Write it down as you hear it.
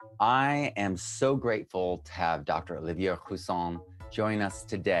I am so grateful to have Dr. Olivier Husson join us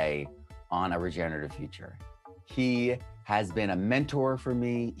today on A Regenerative Future. He has been a mentor for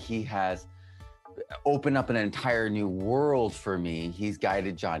me. He has opened up an entire new world for me. He's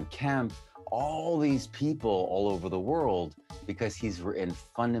guided John Kemp, all these people all over the world, because he's written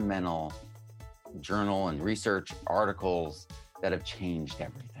fundamental journal and research articles that have changed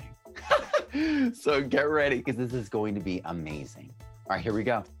everything. So get ready, because this is going to be amazing. All right, here we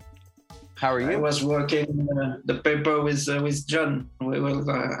go. How are you? I was working the paper with John. We will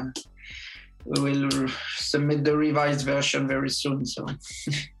submit the revised version very soon. So,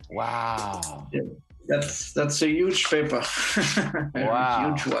 wow, yeah, that's a huge paper. Wow,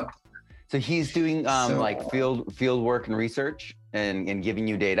 huge one. So he's doing like field work and research and giving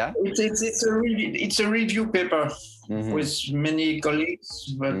you data. It's a review paper with many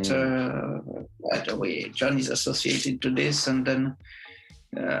colleagues, but by the way, John is associated to this, and then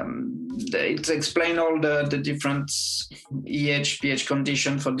it explains all the different EH/pH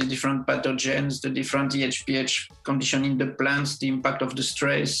condition for the different pathogens, the different EH/pH condition in the plants, the impact of the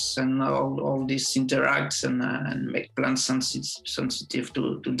stress, and all this interacts and make plants sensitive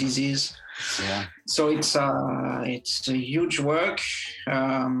to disease. Yeah. So it's a huge work.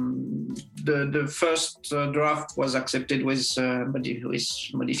 The first draft was accepted with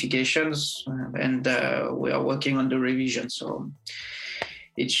modifications, and we are working on the revision. So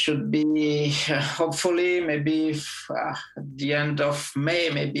it should be hopefully maybe at the end of May,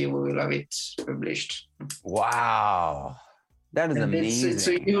 maybe we will have it published. Wow, that is amazing. It's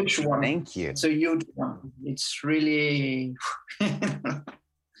a huge one. Thank you. It's a huge one. It's really.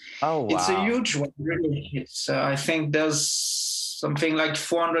 Oh wow! It's a huge one, really. It's I think there's something like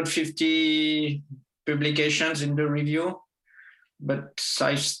 450 publications in the review, but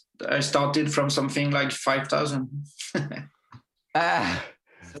I started from something like 5,000.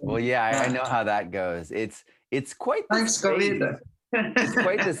 Well, yeah, I know how that goes. It's quite the Thanks, space. COVID. It's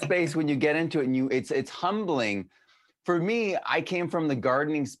quite the space when you get into it, and it's humbling. For me, I came from the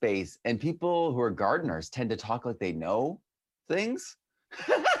gardening space, and people who are gardeners tend to talk like they know things.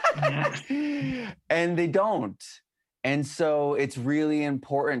 And they don't. And so it's really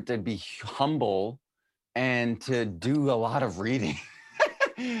important to be humble and to do a lot of reading.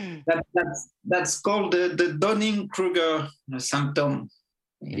 That's called the Dunning-Kruger symptom.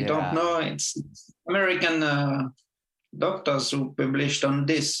 You don't know. It's American doctors who published on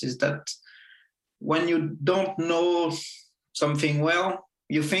this, is that when you don't know something well,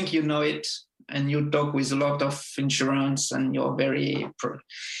 you think you know it, and you talk with a lot of insurance, and you're very,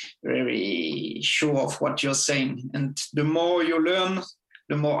 very sure of what you're saying. And the more you learn,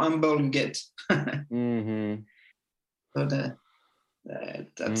 the more humble you get.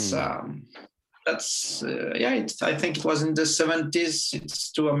 So I think it was in the 70s.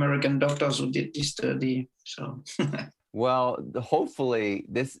 It's two American doctors who did this study. So. Well, hopefully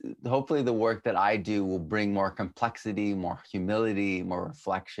the work that I do will bring more complexity, more humility, more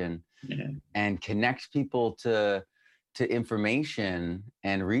reflection, and connect people to information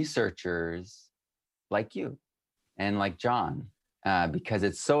and researchers like you and like John, because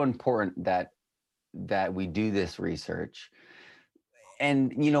it's so important that we do this research.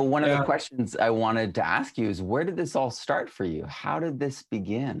 And one of the questions I wanted to ask you is, where did this all start for you? How did this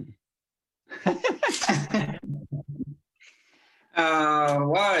begin?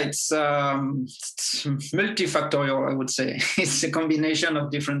 Well, it's multifactorial, I would say. It's a combination of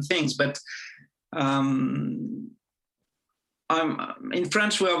different things. But in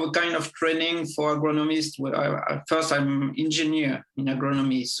France, we have a kind of training for agronomists. First, I'm engineer in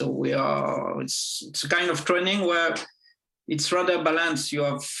agronomy, so it's a kind of training where it's rather balanced. You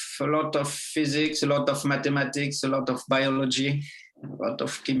have a lot of physics, a lot of mathematics, a lot of biology, a lot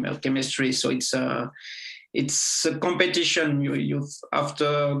of chemistry. So it's a competition. You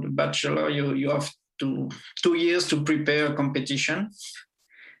after the bachelor, you have 2 years to prepare a competition,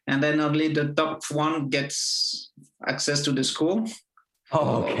 and then only the top one gets access to the school.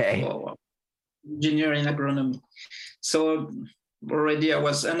 Oh, okay. For engineer in agronomy. So already I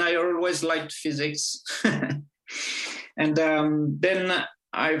always liked physics. And then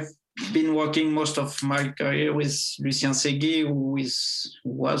I've been working most of my career with Lucien Segui,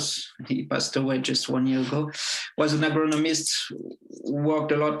 he passed away just 1 year ago, was an agronomist who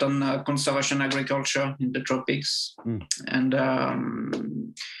worked a lot on conservation agriculture in the tropics. And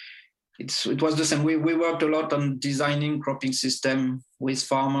it was the same. We worked a lot on designing cropping system with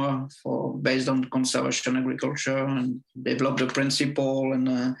farmer based on conservation agriculture, and developed the principle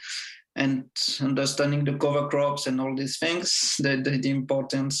and understanding the cover crops and all these things, the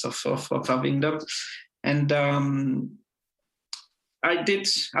importance of having them. And I did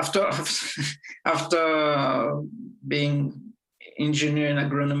after being engineer in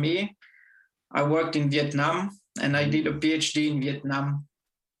agronomy, I worked in Vietnam, and I did a PhD in Vietnam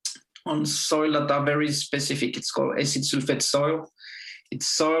on soil that are very specific. It's called acid sulfate soil. It's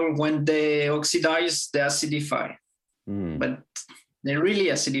soil when they oxidize, they acidify, but they really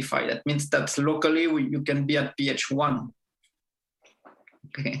acidify. That means that locally you can be at pH 1.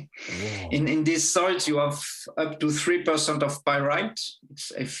 Okay. In these soils, you have up to 3% of pyrite,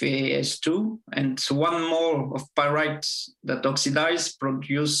 it's FeS2, and 1 mole of pyrite that oxidize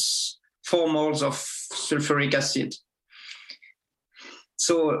produce 4 moles of sulfuric acid.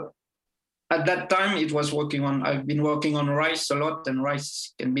 So at that time, I've been working on rice a lot, and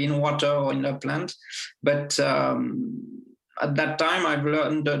rice can be in water or in upland. But at that time, I've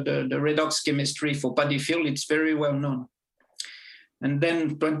learned the redox chemistry for paddy field. It's very well known. And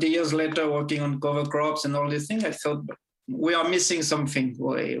then 20 years later, working on cover crops and all these things, I thought we are missing something.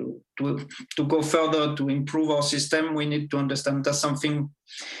 To go further, to improve our system, we need to understand that's something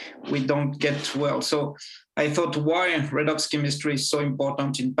we don't get well. So I thought why redox chemistry is so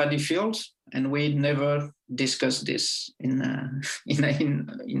important in paddy fields, and we never discussed this in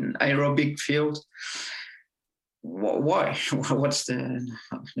aerobic field. Why? What's the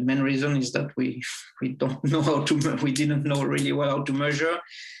main reason is that we don't know we didn't know really well how to measure,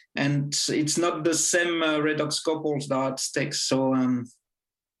 and it's not the same redox couples that are at stake. So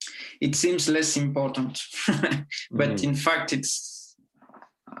it seems less important, but in fact it's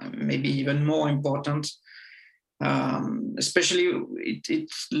maybe even more important. Especially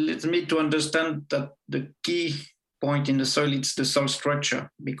it leads me to understand that the key point in the soil, it's the soil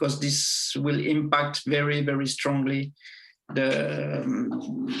structure, because this will impact very, very strongly the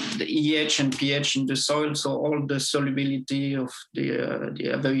EH and pH in the soil. So all the solubility of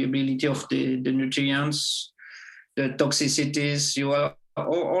the availability of the nutrients, the toxicities,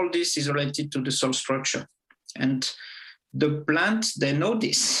 all this is related to the soil structure. And the plants, they know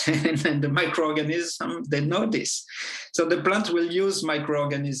this, and the microorganisms, they know this. So the plant will use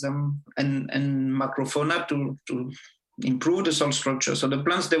microorganism and macrofauna to improve the soil structure. So the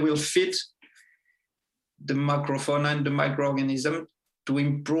plants, they will feed the macrofauna and the microorganism to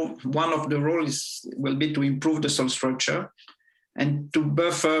improve. One of the roles will be to improve the soil structure and to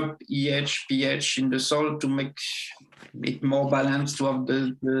buffer EH, pH in the soil to make it more balanced, to have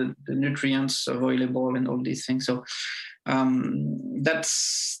the nutrients available and all these things. So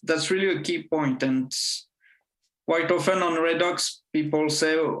that's really a key point. And quite often on redox, people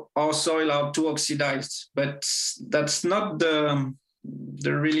say our soil are too oxidized, but that's not the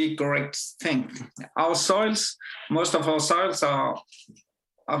really correct thing. Our soils, most of our soils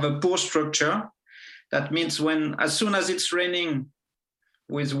have a poor structure. That means as soon as it's raining,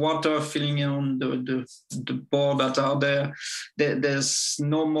 with water filling in the pore that are there, there's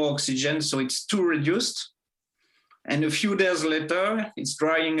no more oxygen, so it's too reduced. And a few days later, it's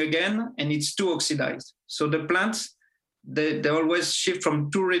drying again, and it's too oxidized. So the plants, they always shift from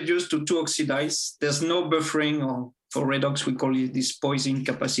too reduced to too oxidized. There's no buffering, or for redox, we call it this poising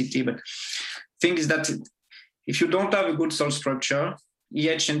capacity. But the thing is that if you don't have a good soil structure,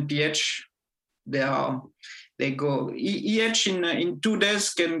 EH and pH, they go. EH in 2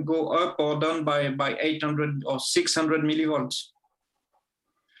 days can go up or down by 800 or 600 millivolts.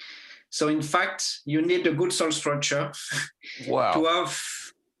 So in fact, you need a good soil structure to have,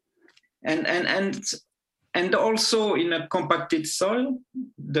 and also in a compacted soil,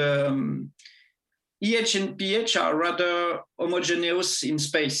 the EH and pH are rather homogeneous in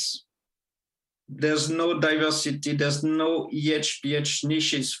space. There's no diversity. There's no EH, pH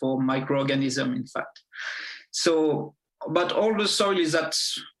niches for microorganism, in fact. So, but all the soil is at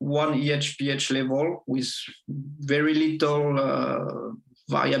one EH, pH level with very little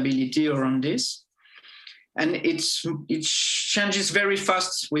variability around this. And it changes very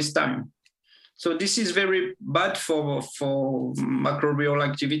fast with time. So this is very bad for microbial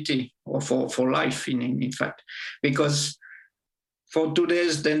activity, or for life, in fact, because for 2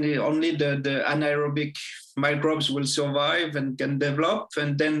 days, then only the anaerobic microbes will survive and can develop.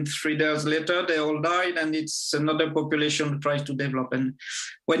 And then 3 days later, they all died, and it's another population that tries to develop. And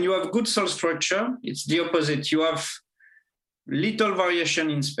when you have good soil structure, it's the opposite. You have little variation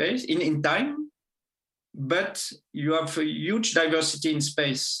in space, in time, but you have a huge diversity in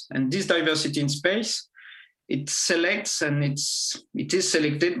space. And this diversity in space, it selects, and it is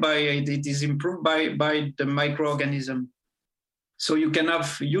selected it is improved by the microorganism. So you can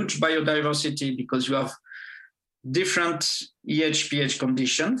have huge biodiversity because you have different EH/pH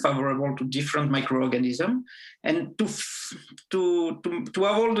condition favorable to different microorganisms, and to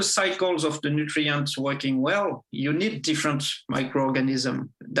have all the cycles of the nutrients working well, you need different microorganisms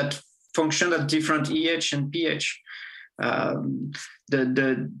that function at different EH and pH.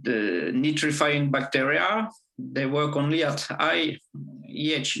 The nitrifying bacteria, they work only at high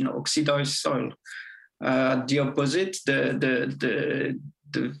EH in oxidized soil. The opposite, the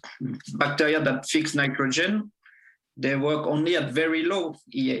bacteria that fix nitrogen, they work only at very low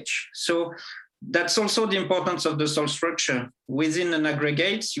EH. So that's also the importance of the soil structure. Within an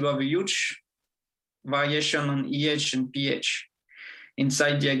aggregate, you have a huge variation on EH and pH.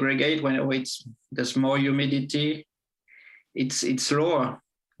 Inside the aggregate, when there's more humidity, it's lower.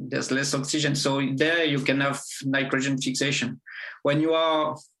 There's less oxygen. So there you can have nitrogen fixation. When you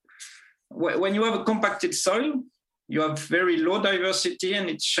have a compacted soil, you have very low diversity and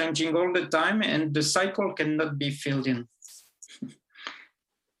it's changing all the time, and the cycle cannot be filled in.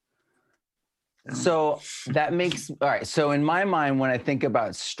 So that makes, all right. So in my mind, when I think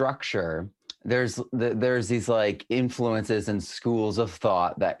about structure, there's these like influences and schools of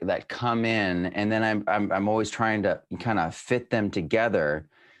thought that come in, and then I'm always trying to kind of fit them together.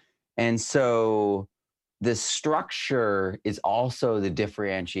 And so the structure is also the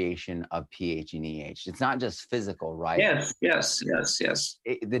differentiation of pH and EH. It's not just physical, right? Yes.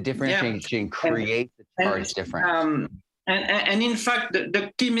 The differentiation creates the charge difference. And in fact,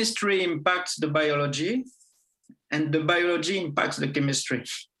 the chemistry impacts the biology, and the biology impacts the chemistry.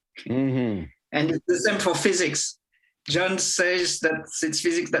 Mm-hmm. And it's the same for physics. John says that it's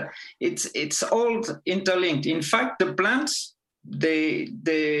physics, that it's all interlinked. In fact, the plants, they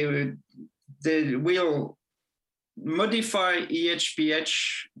will modify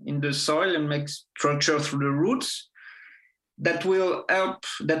EH/pH in the soil and make structure through the roots that will help,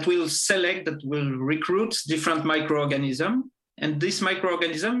 that will select, that will recruit different microorganisms. And this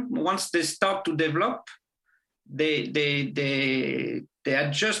microorganism, once they start to develop, they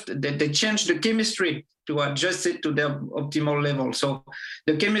adjust, they change the chemistry to adjust it to their optimal level. So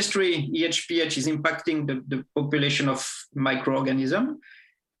the chemistry, EH/pH, is impacting the population of microorganism,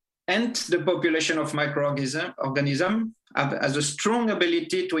 and the population of microorganism has a strong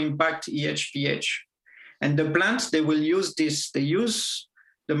ability to impact EH/pH. And the plants, they will use this, they use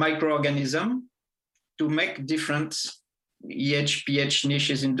the microorganism to make different EH/pH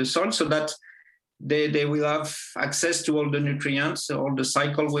niches in the soil, so that they will have access to all the nutrients, all the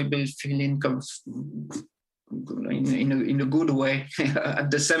cycle will be filling in a good way. At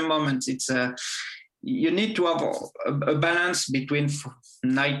the same moment, you need to have a balance between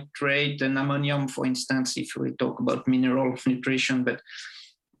nitrate and ammonium, for instance, if we talk about mineral nutrition. But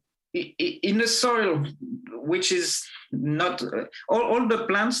in a soil which is not, all the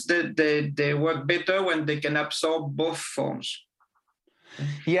plants, they work better when they can absorb both forms.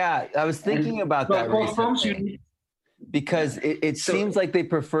 Yeah, I was thinking about that recently, because it seems like they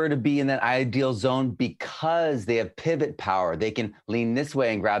prefer to be in that ideal zone because they have pivot power. They can lean this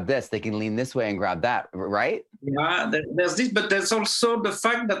way and grab this. They can lean this way and grab that, right? Yeah, there's this, but there's also the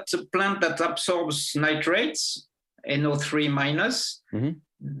fact that the plant that absorbs nitrates, NO3 minus, mm-hmm.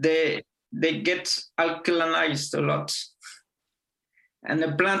 they get alkalinized a lot. And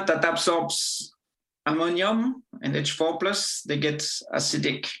the plant that absorbs ammonium and H4 plus, they get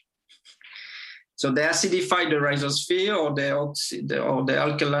acidic. So they acidify the rhizosphere, or they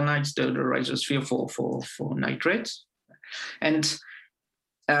alkalinize the rhizosphere for nitrates. And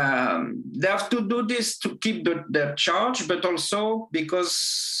they have to do this to keep their charge, but also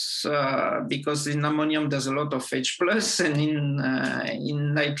because in ammonium there's a lot of H plus, and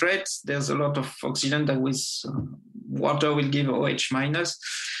in nitrates there's a lot of oxygen that with water will give OH minus.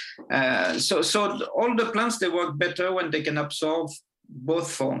 So all the plants, they work better when they can absorb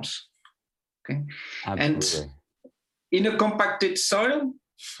both forms. Okay, absolutely. And in a compacted soil,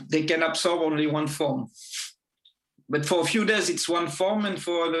 they can absorb only one form. But for a few days, it's one form, and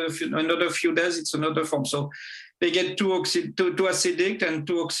for another few days, it's another form. So they get too acidic and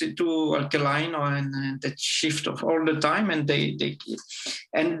too alkaline, and they shift all the time, and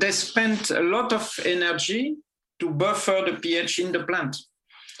they spend a lot of energy to buffer the pH in the plant.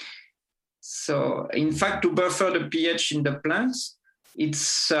 So, in fact, to buffer the pH in the plants,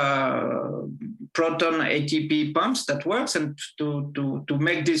 it's proton ATP pumps that works, and to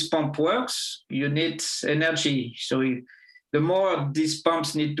make this pump works, you need energy. So the more these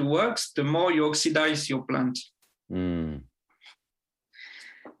pumps need to work, the more you oxidize your plant.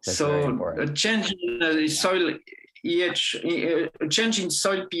 So a change in soil EH, a change in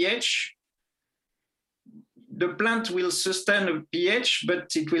soil pH, the plant will sustain a pH,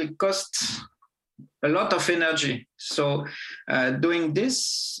 but it will cost a lot of energy. So doing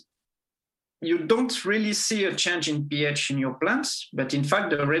this, you don't really see a change in pH in your plants, but in fact,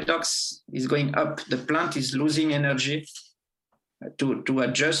 the redox is going up. The plant is losing energy to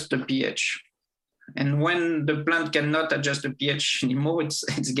adjust the pH. And when the plant cannot adjust the pH anymore,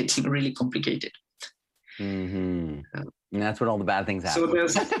 it's getting really complicated. Mm-hmm. And that's when all the bad things happen.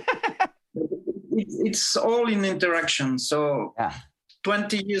 So it's all in interaction. So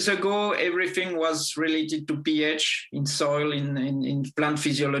 20 years ago, everything was related to pH in soil, in plant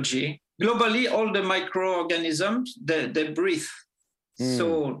physiology. Globally, all the microorganisms, they breathe.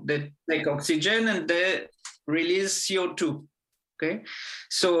 So they take oxygen and they release CO2. Okay,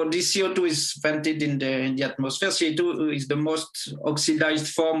 so this CO2 is vented in the atmosphere. CO2 is the most oxidized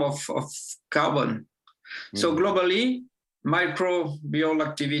form of carbon. So globally, microbial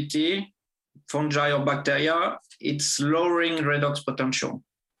activity, fungi or bacteria, it's lowering redox potential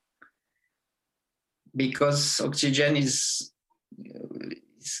because oxygen is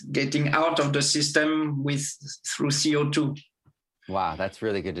getting out of the system through CO2. Wow, that's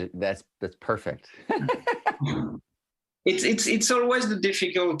really good. That's perfect. It's always the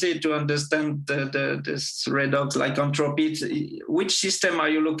difficulty to understand this redox, like entropy. Which system are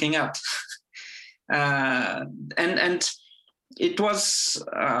you looking at? And it was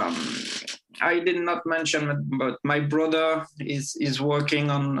I did not mention, but my brother is working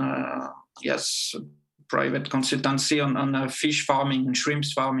on private consultancy on fish farming and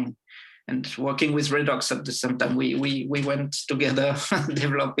shrimps farming, and working with redox at the same time. We went together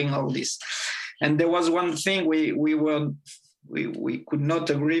developing all this. And there was one thing we could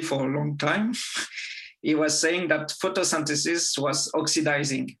not agree for a long time. He was saying that photosynthesis was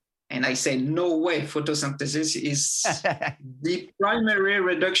oxidizing. And I said, no way, photosynthesis is the primary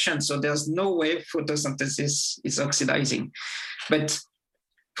reduction. So there's no way photosynthesis is oxidizing. But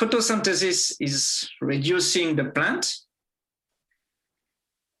photosynthesis is reducing the plant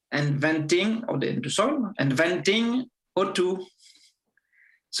and venting, or the soil, and venting O2.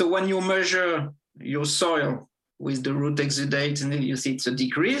 So when you measure your soil with the root exudate, and you see it's a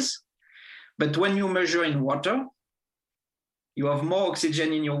decrease. But when you measure in water, you have more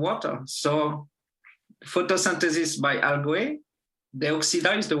oxygen in your water. So photosynthesis by algae, they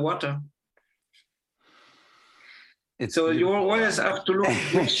oxidize the water. So you always have to look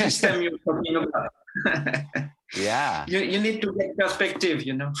which system you're talking about. Yeah. You need to get perspective,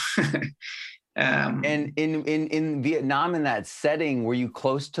 you know. And in Vietnam, in that setting, were you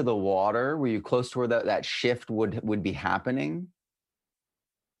close to the water? Were you close to where that shift would be happening?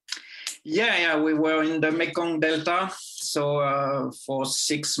 Yeah, we were in the Mekong Delta. So for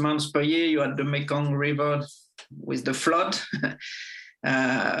 6 months per year, you had the Mekong River with the flood,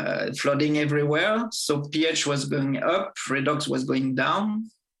 flooding everywhere. So pH was going up, redox was going down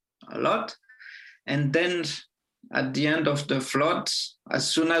a lot. And then at the end of the flood, as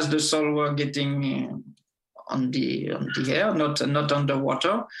soon as the soil were getting on the air, not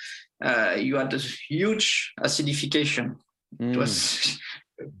underwater, you had a huge acidification. It was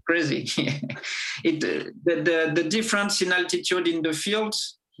crazy. The difference in altitude in the field,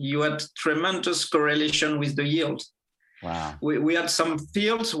 you had tremendous correlation with the yield. Wow. We had some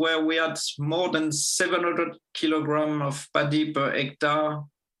fields where we had more than 700 kilograms of paddy per hectare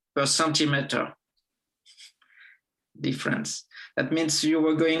per centimeter difference. That means you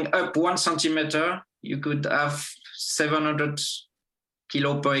were going up 1 centimeter, you could have 700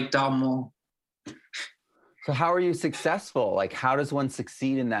 kilo per hectare more. So how are you successful? Like, how does one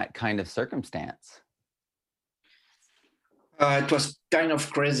succeed in that kind of circumstance? It was kind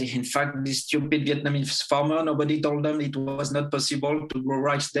of crazy. In fact, this stupid Vietnamese farmer, nobody told them it was not possible to grow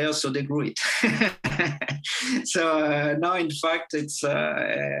rice there, so they grew it. So now, in fact, it's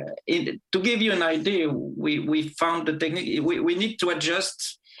to give you an idea, we found the technique. We need to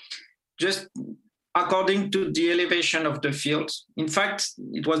adjust just according to the elevation of the field. In fact,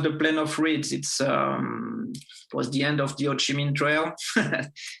 it was the plain of reeds. It was the end of the Ho Chi Minh Trail,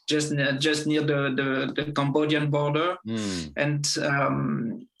 just near the Cambodian border. And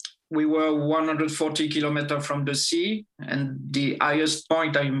we were 140 kilometers from the sea, and the highest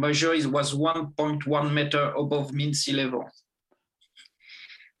point I measured was 1.1 meter above mean sea level.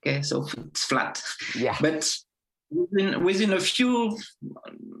 Okay, so it's flat. Yeah. But within a few,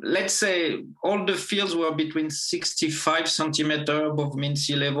 let's say, all the fields were between 65 centimeters above mean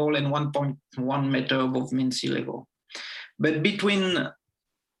sea level and 1.1 meter above mean sea level. But it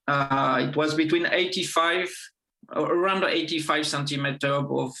was between 85 centimeters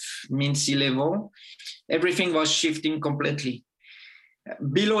above mean sea level. Everything was shifting completely.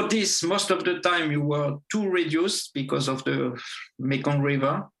 Below this, most of the time you were too reduced because of the Mekong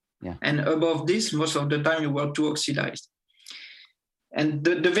River. Yeah. And above this, most of the time you were too oxidized. And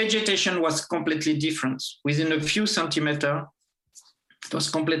the vegetation was completely different. Within a few centimeters, it was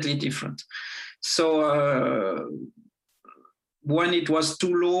completely different. So when it was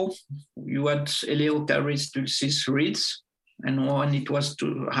too low, you had Eleocharis dulcis reeds. And when it was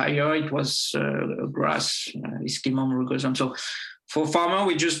too higher, it was grass, Ischimum rugosum. So for farmer,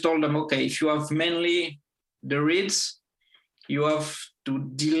 we just told them, okay, if you have mainly the reeds, you have to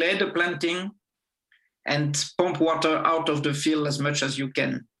delay the planting and pump water out of the field as much as you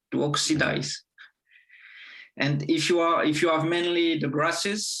can to oxidize. And if you have mainly the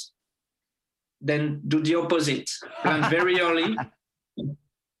grasses, then do the opposite. Plant very early.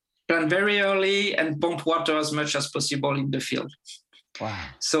 Plant very early and pump water as much as possible in the field. Wow.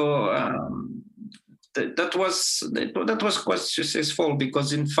 So that was quite successful,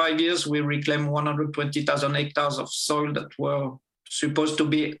 because in 5 years we reclaimed 120,000 hectares of soil that were supposed to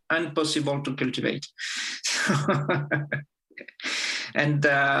be impossible to cultivate. And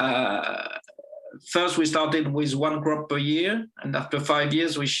first we started with 1 crop per year, and after 5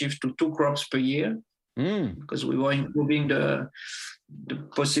 years we shift to 2 crops per year, because we were improving the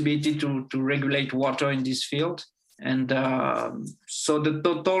possibility to regulate water in this field. And so the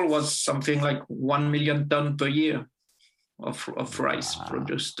total was something like 1 million tons per year of rice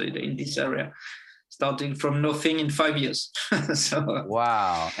produced in this area, starting from nothing in 5 years. So,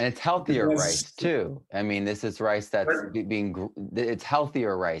 wow. And it's healthier rice too. I mean, this is rice that's it's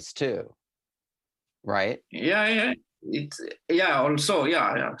healthier rice too, right? Yeah. Also.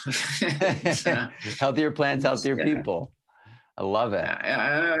 Healthier plants, healthier people. I love it.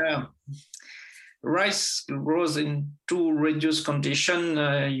 Rice grows in too reduced condition.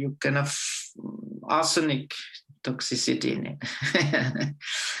 You can have arsenic toxicity in it.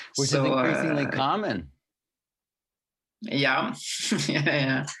 Which is increasingly common. Yeah.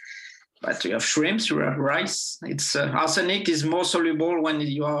 But you have shrimps, you have rice. It's arsenic is more soluble when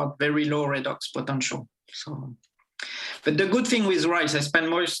you are very low redox potential. So, but the good thing with rice, I spent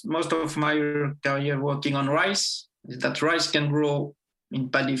most of my career working on rice, is that rice can grow in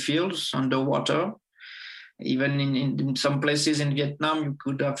paddy fields underwater. Even in some places in Vietnam, you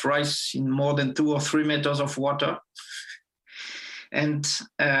could have rice in more than 2 or 3 meters of water. And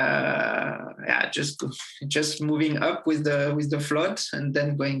just moving up with the flood and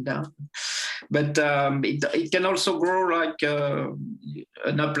then going down. But it can also grow like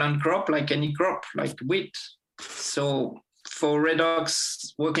an upland crop, like any crop, like wheat. So for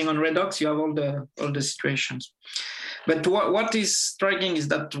redox, working on redox, you have all the situations. But what is striking is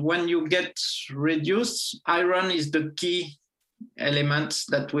that when you get reduced, iron is the key element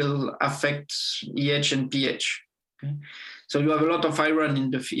that will affect EH and pH. Okay? So you have a lot of iron in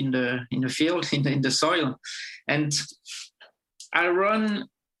the field, in the soil, and iron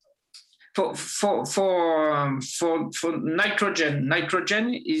for nitrogen.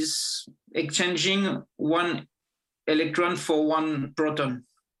 Nitrogen is exchanging 1 electron for 1 proton.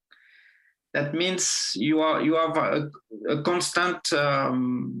 That means you have a constant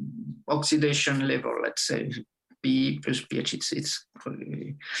oxidation level. Let's say P plus pH. It's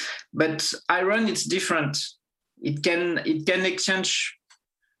but iron, it's different. It can exchange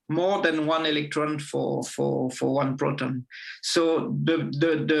more than 1 electron for 1 proton. So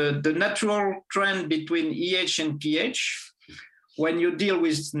the natural trend between EH and pH, when you deal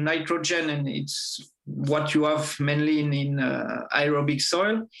with nitrogen, and it's what you have mainly in aerobic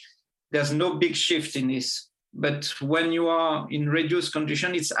soil, there's no big shift in this. But when you are in reduced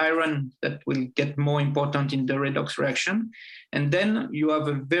condition, it's iron that will get more important in the redox reaction. And then you have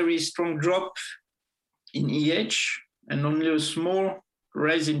a very strong drop in EH and only a small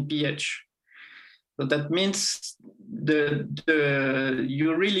rise in pH. So that means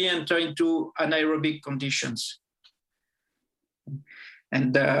you really enter into anaerobic conditions.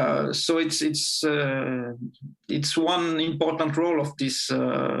 And so it's one important role of this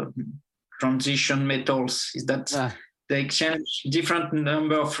transition metals, is that they exchange different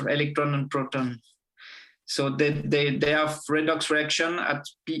number of electron and proton. So they have redox reaction at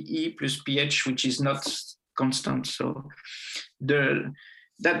PE plus pH, which is not constant. So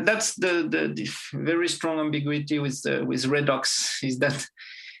that's the very strong ambiguity with redox, is that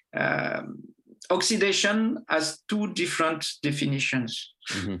oxidation has 2 different definitions.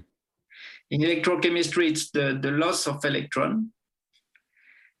 Mm-hmm. In electrochemistry, it's the loss of electron.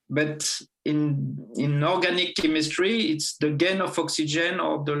 But in organic chemistry, it's the gain of oxygen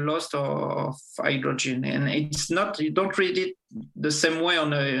or the loss of hydrogen. And it's not, you don't read it the same way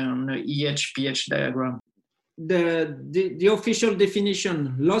on a EH-pH diagram. The official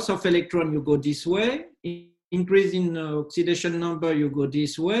definition, loss of electron, you go this way. increase in oxidation number, you go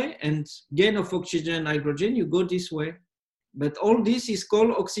this way, and gain of oxygen, hydrogen, you go this way. But all this is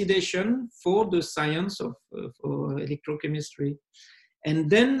called oxidation for the science of for electrochemistry. And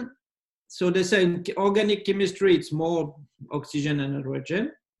then, so they say in organic chemistry, it's more oxygen and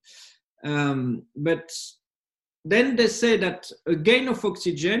hydrogen. But then they say that a gain of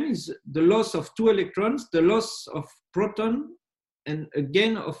oxygen is the loss of 2 electrons, the loss of proton, and a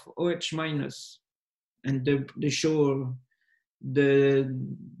gain of OH minus. And they show the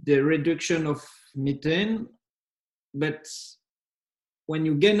reduction of methane. But when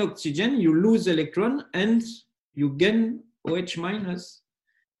you gain oxygen, you lose electron and you gain OH minus.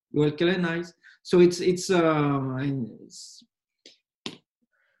 You alkalinize. So that's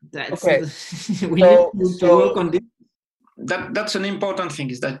okay. We need to work on this. That's an important thing,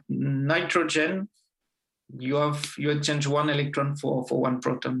 is that nitrogen, you exchange 1 electron for 1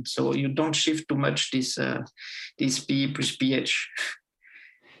 proton. So you don't shift too much this Pe plus pH.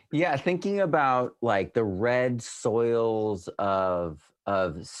 Yeah, thinking about like the red soils of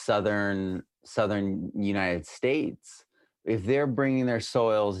southern United States, if they're bringing their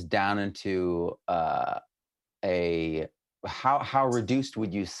soils down into how reduced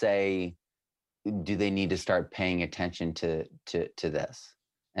would you say do they need to start paying attention to this,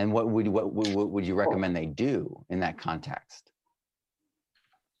 and what would you recommend they do in that context?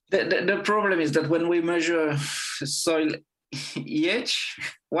 The problem is that when we measure soil EH,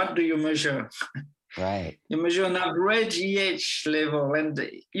 what do you measure? Right. You measure an average EH level, and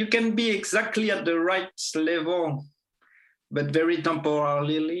you can be exactly at the right level, but very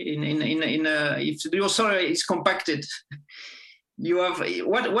temporarily. If your soil is compacted, you have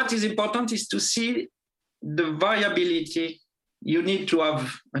what is important is to see the variability. You need to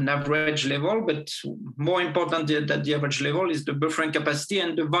have an average level, but more important than the average level is the buffering capacity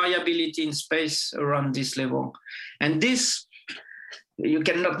and the variability in space around this level. And this you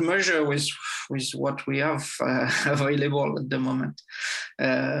cannot measure with what we have available at the moment.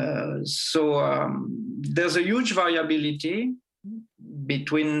 So there's a huge variability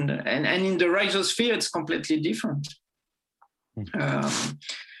between, and in the rhizosphere, it's completely different.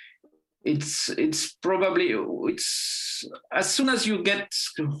 It's probably as soon as you get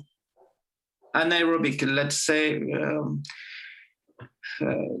anaerobic, let's say,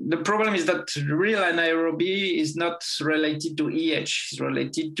 the problem is that real anaerobia is not related to EH, it's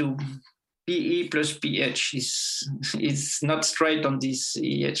related to Pe plus pH. It's not straight on this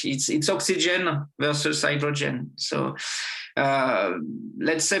EH. It's oxygen versus hydrogen. So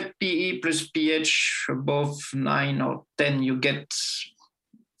let's say Pe plus pH above 9 or 10, you get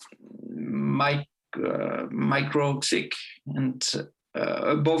microoxic, and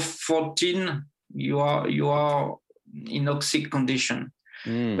above 14 you are in oxic condition.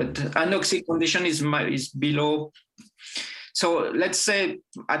 But anoxic condition is below. So let's say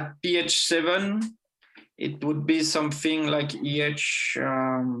at pH 7 it would be something like EH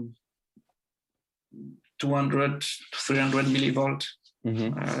 200 300 millivolt.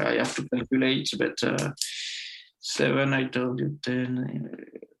 I have to calculate, but 7, I told you 10.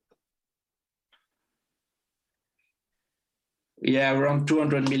 Yeah, around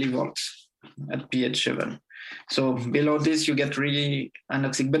 200 millivolts at pH 7. So below this, you get really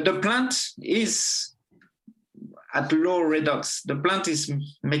anoxic. But the plant is at low redox. The plant is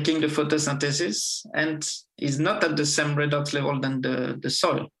making the photosynthesis and is not at the same redox level than the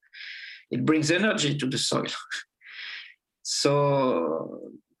soil. It brings energy to the soil. So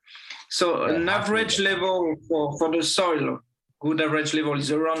an average level for the soil, good average level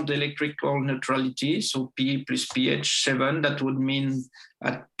is around the electrical neutrality, so P plus pH 7. That would mean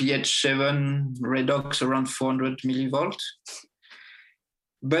at pH 7, redox around 400 millivolt.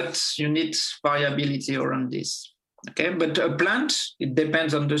 But you need variability around this. Okay, but a plant, it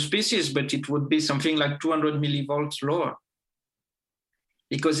depends on the species, but it would be something like 200 millivolts lower,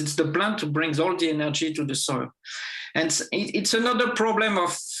 because it's the plant who brings all the energy to the soil. And it's another problem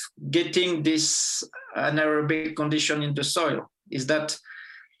of getting this anaerobic condition in the soil, is that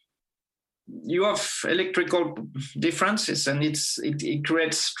you have electrical differences, and it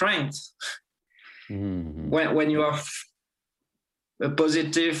creates strength. When you have a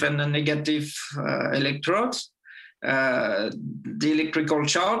positive and a negative electrode, the electrical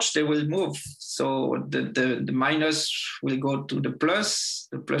charge, they will move. So the minus will go to the plus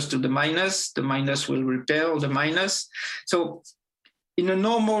to the minus will repel the minus. So in a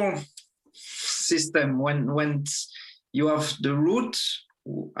normal system, when you have the root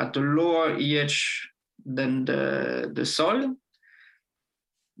at a lower EH than the soil,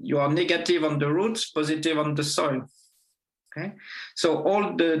 you are negative on the roots, positive on the soil. Okay, so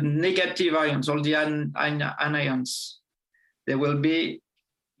all the negative ions, all the anions, they will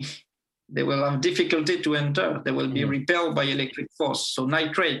have difficulty to enter. They will be repelled by electric force. So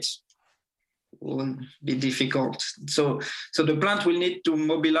nitrate will be difficult. So the plant will need to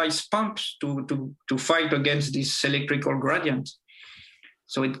mobilize pumps to fight against this electrical gradient.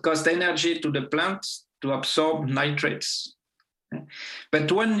 So it costs energy to the plant to absorb nitrates. But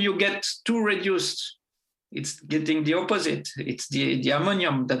when you get too reduced, it's getting the opposite. It's the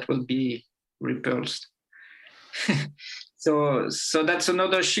ammonium that will be repulsed. So that's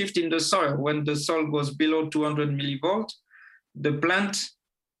another shift in the soil. When the soil goes below 200 millivolt, the plant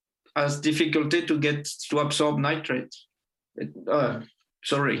has difficulty to absorb nitrate.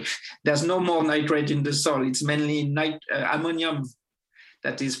 There's no more nitrate in the soil. It's mainly ammonium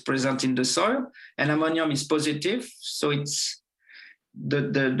that is present in the soil, and ammonium is positive. So it's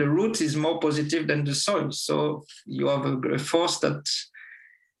the root is more positive than the soil. So you have a force that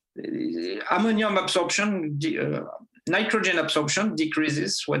ammonium absorption, nitrogen absorption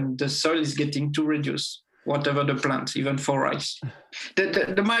decreases when the soil is getting too reduced, whatever the plant, even for rice.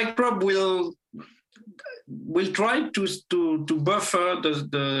 The microbe will try to buffer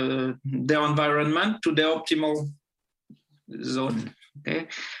their environment to the optimal zone. Okay,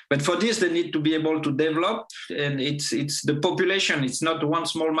 but for this they need to be able to develop, and it's the population. It's not one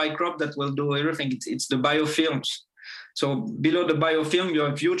small microbe that will do everything. It's the biofilms. So below the biofilm, you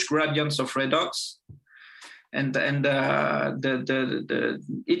have huge gradients of redox, and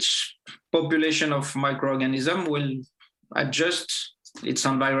each population of microorganism will adjust its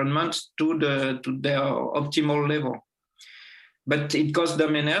environment to their optimal level. But it costs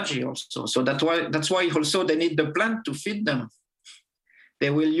them energy also. So that's why also they need the plant to feed them. They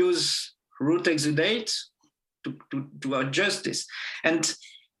will use root exudate to adjust this. And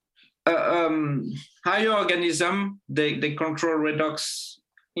higher organism, they control redox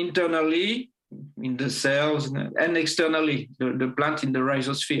internally in the cells and externally, the plant in the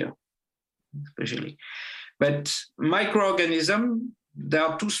rhizosphere, especially. But microorganisms, they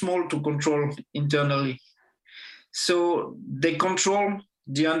are too small to control internally. So they control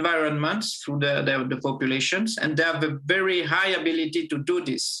the environments through the populations, and they have a very high ability to do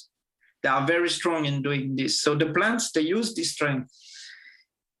this. They are very strong in doing this. So the plants, they use this strength.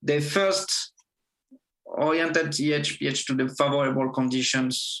 They first oriented EHPH to the favorable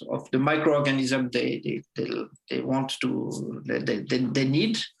conditions of the microorganism they want to, they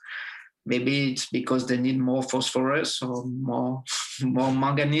need. Maybe it's because they need more phosphorus or more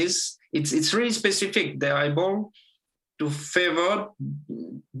manganese. It's really specific. They are able to favor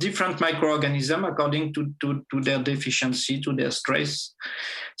different microorganisms according to their deficiency, to their stress.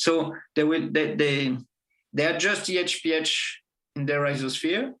 So they adjust EHPH in their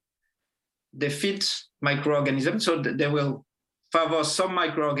rhizosphere. They feed microorganisms, so they will favor some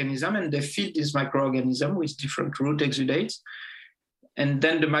microorganism, and they feed this microorganism with different root exudates, and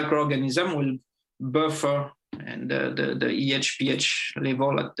then the microorganism will buffer and the EHPH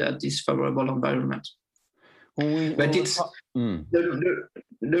level at this favorable environment. But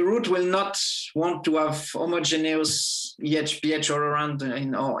the root will not want to have homogeneous EHPH all around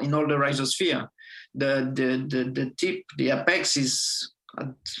in all the rhizosphere. The tip, the apex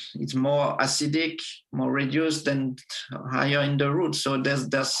it's more acidic, more reduced than higher in the root. So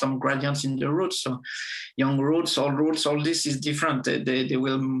there's some gradients in the root. So young roots, old roots, all this is different. They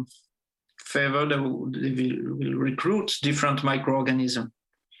will favor, they will recruit different microorganisms.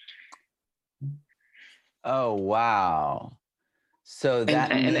 Oh, wow. So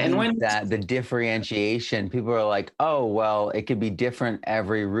that means that the differentiation, people are like, oh, well, it could be different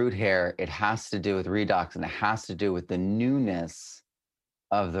every root hair. It has to do with redox, and it has to do with the newness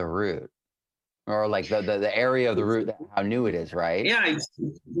of the root, or like the area of the root, how new it is, right? Yeah,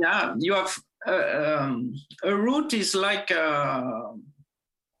 you have a root is like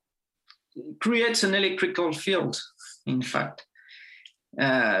creates an electrical field, in fact.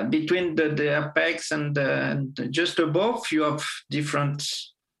 Between the apex and just above, you have different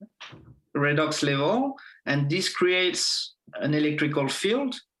redox level, and this creates an electrical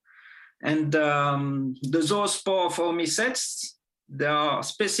field. And the zoospore of omicets, they are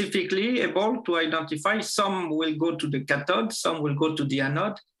specifically able to identify. Some will go to the cathode, some will go to the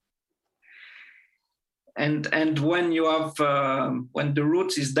anode. And when you have when the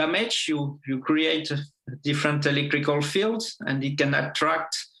root is damaged, you create different electrical fields, and it can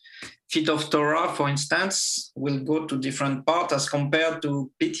attract Phytophthora, for instance, will go to different parts as compared to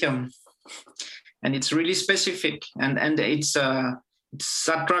Pythium, and it's really specific, and it's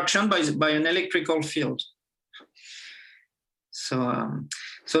attraction by an electrical field. So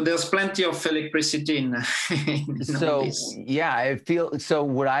So there's plenty of electricity in all this. Yeah, I feel so.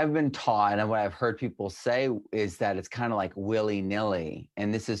 What I've been taught and what I've heard people say is that it's kind of like willy-nilly,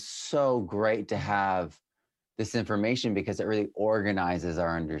 and this is so great to have this information because it really organizes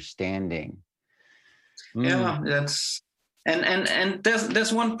our understanding. Yeah, that's and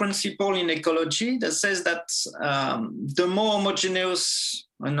there's one principle in ecology that says that the more homogeneous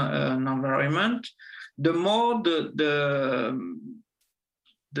an environment, the more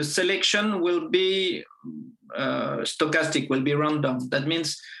the selection will be stochastic, will be random. That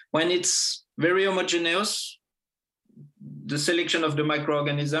means when it's very homogeneous, the selection of the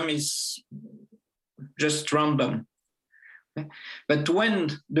microorganism is just random. Okay? But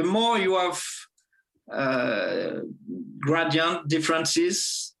when the more you have gradient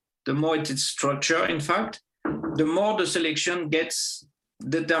differences, the more it is structure, in fact, the more the selection gets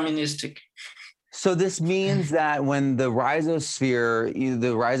deterministic. So this means that when the rhizosphere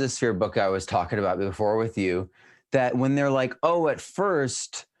book I was talking about before with you, that when they're like, oh, at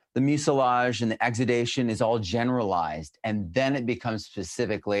first the mucilage and the exudation is all generalized, and then it becomes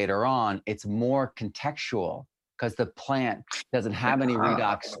specific later on, it's more contextual because the plant doesn't have any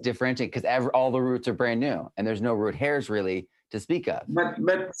redox differentiating because all the roots are brand new and there's no root hairs really to speak of.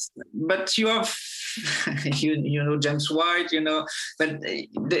 But you have, you know, James White, you know, but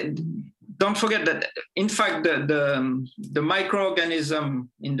don't forget that, in fact, the microorganism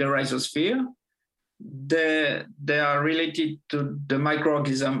in the rhizosphere, they are related to the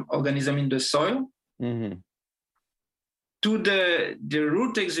microorganism in the soil, to the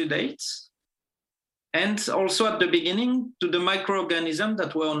root exudates, and also at the beginning to the microorganism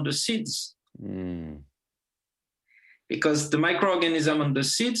that were on the seeds. Because the microorganism on the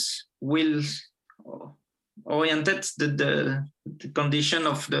seeds will orientate the condition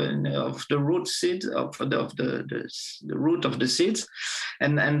of the root seed of the root of the seeds,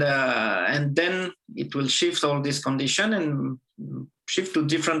 and then it will shift all this condition and shift to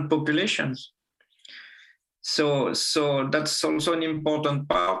different populations. So that's also an important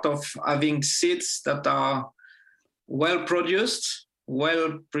part of having seeds that are well produced,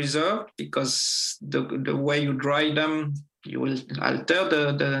 well preserved, because the way you dry them, you will alter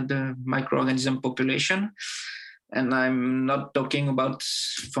the microorganism population. And I'm not talking about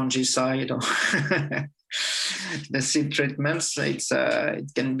fungicide or the seed treatments. It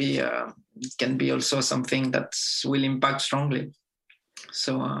can be also something that will impact strongly.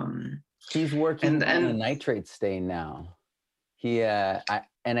 So he's working on a nitrate stain now.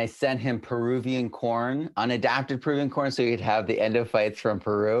 I sent him Peruvian corn, unadapted Peruvian corn, so he'd have the endophytes from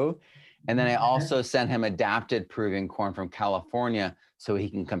Peru. And then I also sent him adapted Peruvian corn from California so he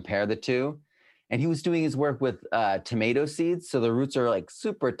can compare the two. And he was doing his work with tomato seeds. So the roots are like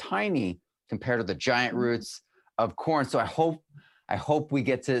super tiny compared to the giant roots of corn. So I hope we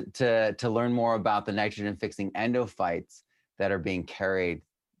get to learn more about the nitrogen fixing endophytes that are being carried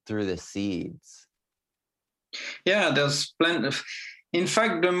through the seeds. Yeah, there's plenty of. In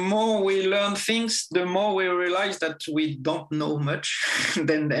fact, the more we learn things, the more we realize that we don't know much. And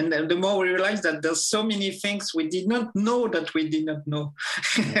the more we realize that there's so many things we did not know that we did not know.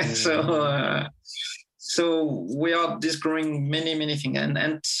 So we are discovering many things.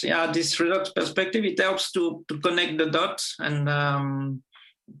 And yeah, this redox perspective, it helps to connect the dots and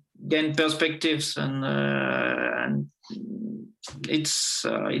gain perspectives, and it's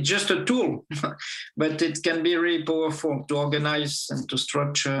just a tool, but it can be really powerful to organize and to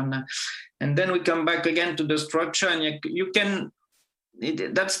structure, and then we come back again to the structure, and you can.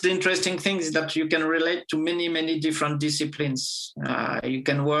 That's the interesting thing, is that you can relate to many different disciplines. You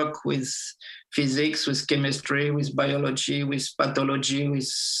can work with physics, with chemistry, with biology, with pathology,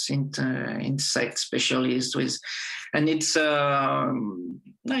 with insect specialists, and it's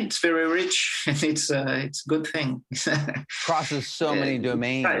very rich, and it's a good thing. Crosses so many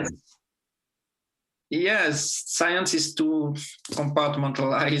domains. Yes, science is too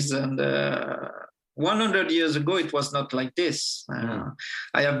compartmentalized, and 100 years ago it was not like this.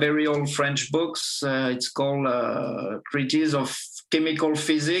 I have very old French books. It's called Treatise of Chemical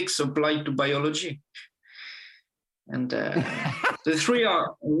Physics Applied to Biology, and the three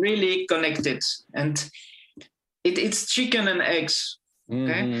are really connected, and it's chicken and eggs.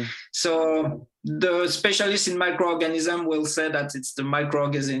 Okay, so the specialists in microorganism will say that it's the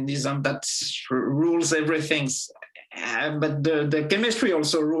microorganism that rules everything, but the chemistry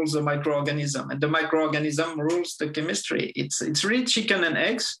also rules the microorganism, and the microorganism rules the chemistry. It's really chicken and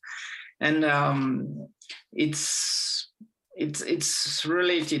eggs, and it's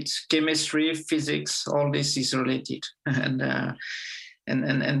related. Chemistry, physics, all this is related,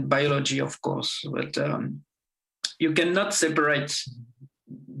 and biology, of course, but you cannot separate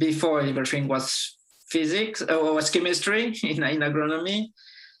before everything was physics or was chemistry in agronomy.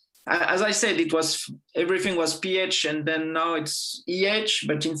 As I said, everything was pH, and then now it's EH.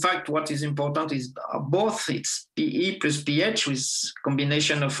 But in fact, what is important is both. It's PE plus pH with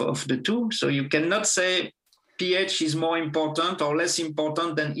combination of the two. So you cannot say pH is more important or less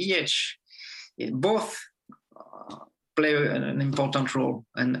important than EH. Both play an important role,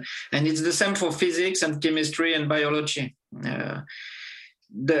 and it's the same for physics and chemistry and biology.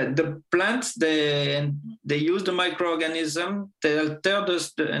 The plants, they use the microorganism, they alter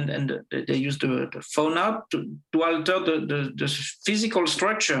and they use the fauna to alter the physical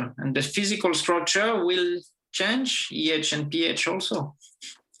structure, and the physical structure will change EH and pH also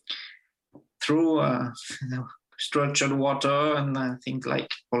through structured water, and I think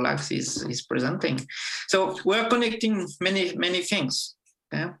like Polax is presenting. So we're connecting many things.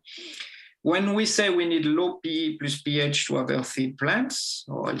 Yeah? When we say we need low PE plus pH to have healthy plants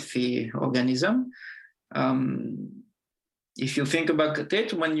or healthy organism, if you think about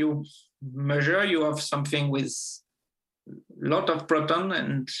it, when you measure, you have something with a lot of proton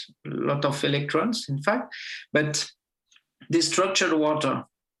and a lot of electrons, in fact. But this structured water,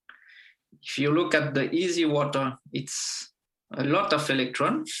 if you look at the easy water, it's a lot of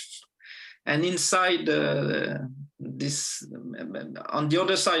electrons. And inside this, on the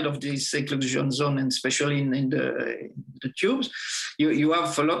other side of this exclusion zone, and especially in the tubes, you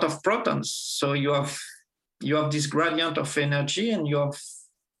have a lot of protons. So you have this gradient of energy, and you have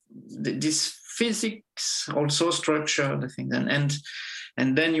this physics also structure the thing,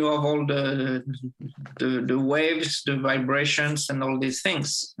 and then you have all the waves, the vibrations, and all these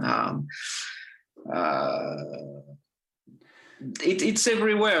things. It's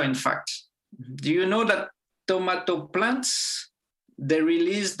everywhere, in fact. Do you know that tomato plants, they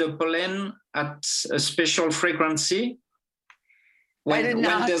release the pollen at a special frequency? When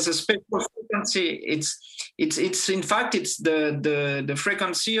there's a special frequency, it's in fact it's the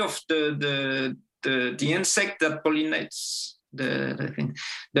frequency of the insect that pollinates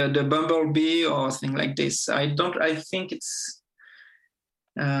the bumblebee or thing like this. I don't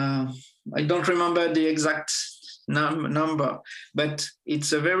remember the exact number, but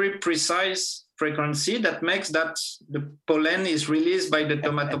it's a very precise frequency that makes that the pollen is released by the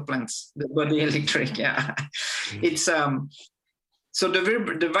tomato plants, the body electric. Yeah, it's so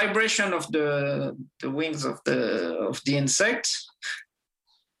the vibration of the wings of the insect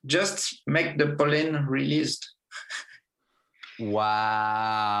just make the pollen released.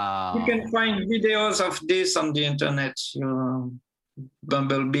 Wow! You can find videos of this on the internet.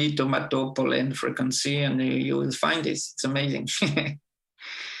 Bumblebee tomato pollen frequency, and you will find this. It's amazing.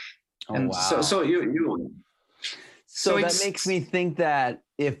 Oh, wow. So that makes me think that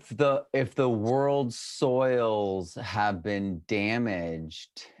if the world's soils have been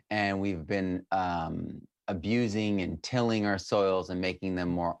damaged and we've been abusing and tilling our soils and making them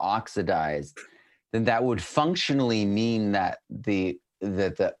more oxidized, then that would functionally mean that the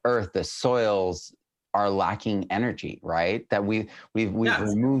earth, the soils, are lacking energy, right? That we've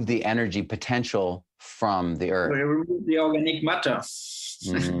removed the energy potential from the earth. We remove the organic matter,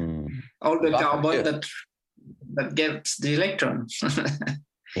 all the carbon that gets the electron.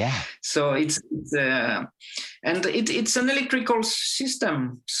 Yeah. So it's an electrical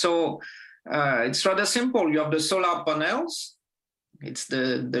system. So it's rather simple. You have the solar panels. It's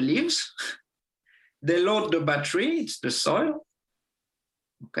the leaves. They load the battery. It's the soil.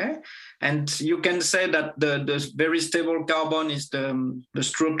 Okay, and you can say that the very stable carbon is the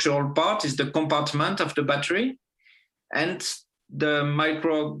structural part, is the compartment of the battery, and the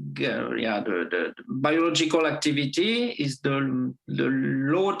the biological activity is the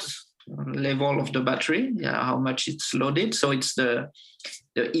load level of the battery, how much it's loaded. So it's the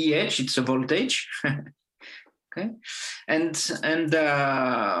EH, it's a voltage. Okay, and then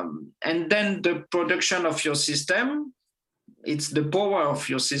the production of your system. It's the power of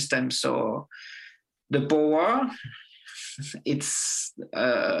your system. So the power, it's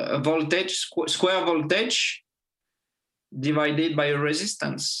a voltage, square voltage divided by a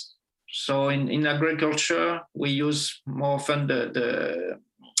resistance. So in agriculture, we use more often the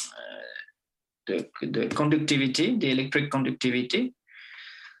conductivity, the electric conductivity.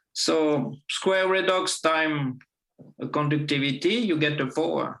 So square redox time conductivity, you get the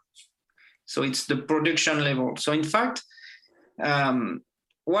power. So it's the production level. So in fact,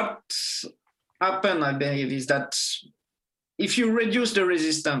 what happened, I believe, is that if you reduce the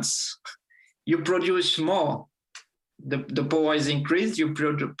resistance, you produce more. The power is increased, you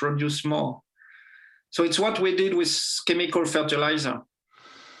produce more. So it's what we did with chemical fertilizer.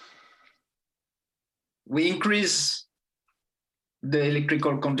 We increase the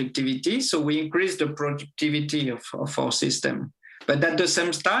electrical conductivity, so we increase the productivity of our system. But at the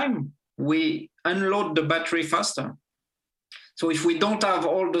same time, we unload the battery faster. So if we don't have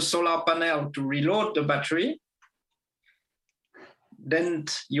all the solar panel to reload the battery, then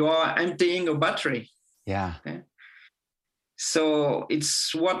you are emptying a battery. Yeah. Okay? So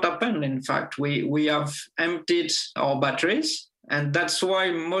it's what happened. In fact, we have emptied our batteries, and that's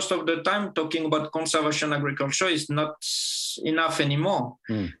why most of the time talking about conservation agriculture is not enough anymore.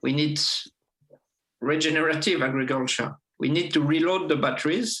 We need regenerative agriculture. We need to reload the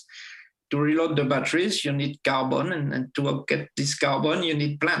batteries. To reload the batteries, you need carbon, and to get this carbon, you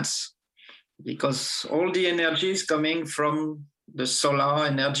need plants, because all the energy is coming from the solar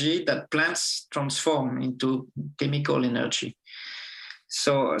energy that plants transform into chemical energy.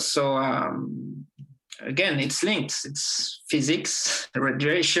 So again, it's linked. It's physics,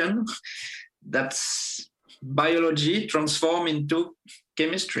 radiation, that's biology transform into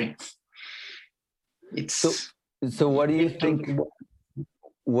chemistry. It's so what do you think?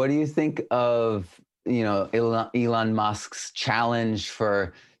 What do you think of, Elon Musk's challenge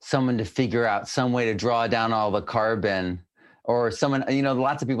for someone to figure out some way to draw down all the carbon, or someone,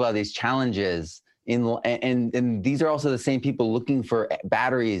 lots of people have these challenges and these are also the same people looking for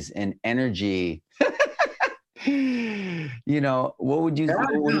batteries and energy. What would you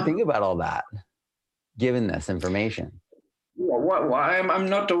think about all that, given this information? Well, I'm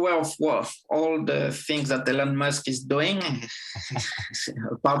not aware of all the things that Elon Musk is doing,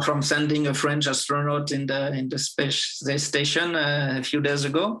 apart from sending a French astronaut in the space station a few days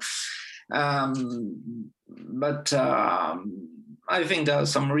ago. But I think there are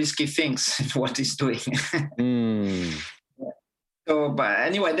some risky things in what he's doing. So, but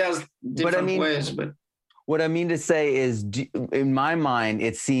anyway, there's different ways. But what I mean to say is, in my mind,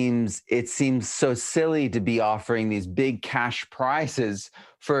 it seems so silly to be offering these big cash prizes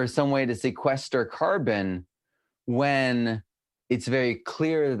for some way to sequester carbon when it's very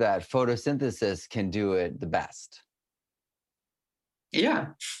clear that photosynthesis can do it the best. Yeah,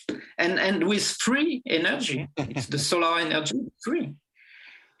 and with free energy, it's the solar energy, free.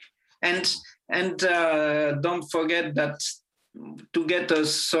 And don't forget that to get a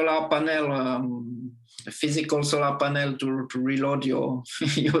solar panel, a physical solar panel to reload your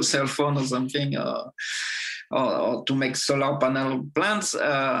cell phone or something, or to make solar panel plants,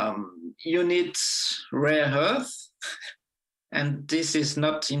 you need rare earth, and this is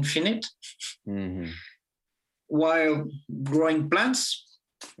not infinite. Mm-hmm. While growing plants,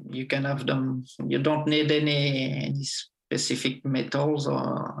 you can have them. You don't need any specific metals,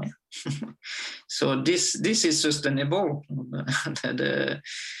 or so this is sustainable.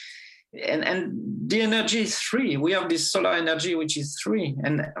 And the energy is free. We have this solar energy which is free,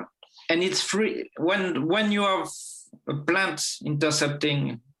 and it's free when you have a plant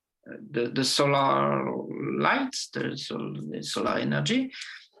intercepting the solar light, the solar energy,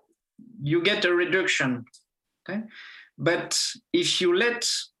 you get a reduction. Okay, but if you let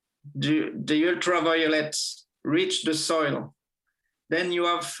the ultraviolet reach the soil, then you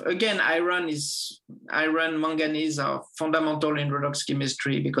have, again, iron, manganese are fundamental in redox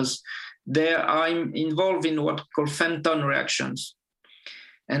chemistry because they are involved in what called Fenton reactions.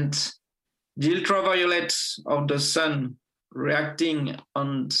 And the ultraviolet of the sun reacting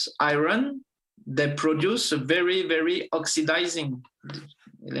on iron, they produce a very, very oxidizing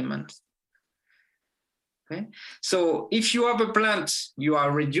element. Okay? So if you have a plant, you are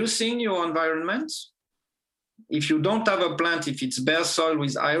reducing your environment. If you don't have a plant, if it's bare soil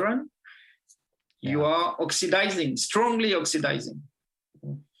with iron, you are oxidizing, strongly oxidizing.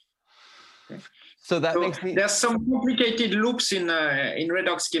 Okay. So that makes me... There's some complicated loops in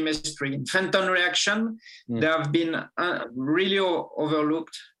redox chemistry. In Fenton reaction, they have been really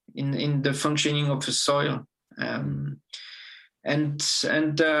overlooked in the functioning of the soil. And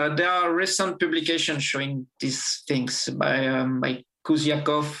there are recent publications showing these things by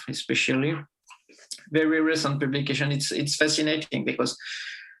Kuzyakov, especially. Very recent publication. It's fascinating because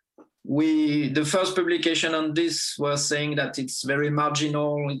the first publication on this was saying that it's very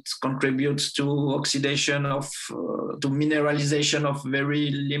marginal. It contributes to oxidation to mineralization of very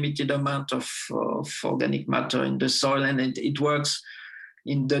limited amount of organic matter in the soil, and it works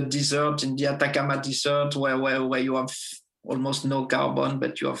in the desert, in the Atacama Desert, where you have almost no carbon,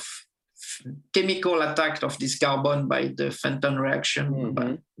 but you have chemical attack of this carbon by the Fenton reaction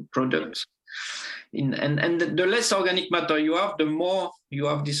by products. And the less organic matter you have, the more you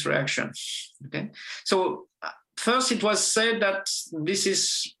have this reaction. Okay, so first it was said that this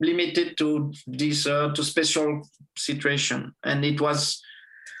is limited to this to special situation, and it was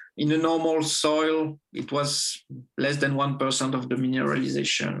in a normal soil, it was less than 1% of the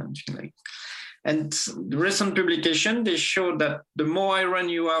mineralization. And the recent publication, they show that the more iron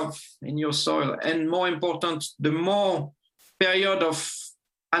you have in your soil, and more important, the more period of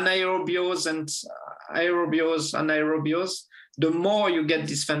anaerobiose and anaerobiose, the more you get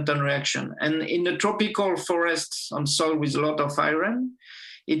this Fenton reaction. And in the tropical forests on soil with a lot of iron,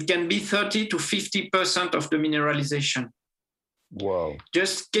 it can be 30 to 50% of the mineralization. Whoa.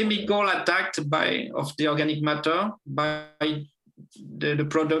 Just chemical attack of the organic matter by the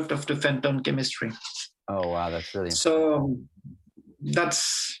product of the Fenton chemistry. Oh, wow, that's really so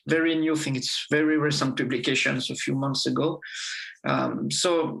that's very new thing. It's very recent publications a few months ago.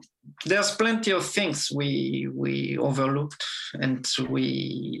 So there's plenty of things we overlooked, and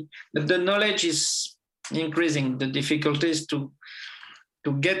the knowledge is increasing. The difficulty is to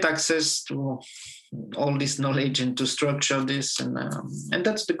get access to all this knowledge and to structure this, and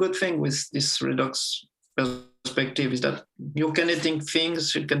that's the good thing with this redox perspective, is that you can think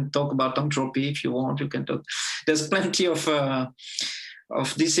things. You can talk about entropy if you want. You can talk. There's plenty of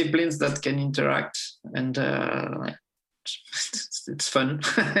disciplines that can interact, and it's fun.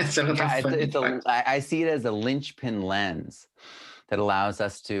 It's a lot of fun. I see it as a linchpin lens that allows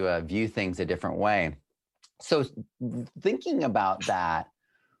us to view things a different way. So thinking about that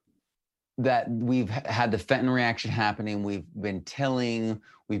we've had the Fenton reaction happening, we've been tilling,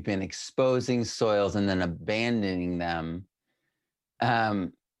 we've been exposing soils and then abandoning them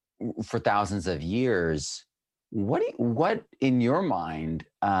for thousands of years. What in your mind,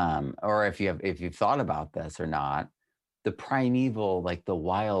 or if you've thought about this or not, the primeval, like the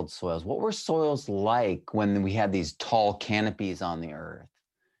wild soils, what were soils like when we had these tall canopies on the earth?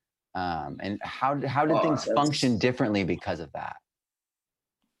 And how did things function differently because of that?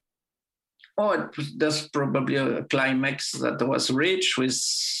 There's probably a climax that was reached with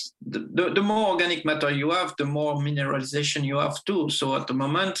the more organic matter you have, the more mineralization you have too. So at the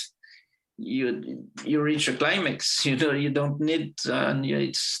moment, you reach a climax. You don't need,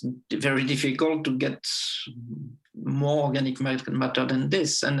 it's very difficult to get more organic matter than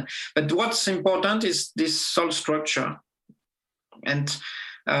this. But what's important is this soil structure. And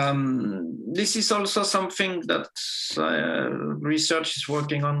this is also something that research is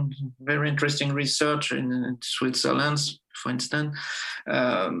working on, very interesting research in Switzerland, for instance.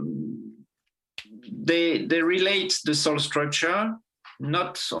 They relate the soil structure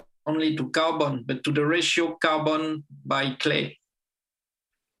not only to carbon, but to the ratio carbon by clay.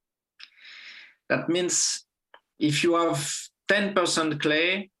 That means if you have 10%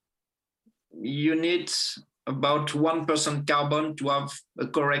 clay, you need about 1% carbon to have a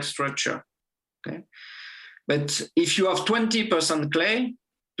correct structure. Okay, but if you have 20% clay,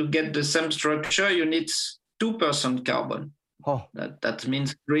 to get the same structure, you need 2% carbon. Oh. That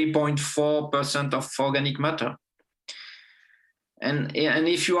means 3.4% of organic matter. And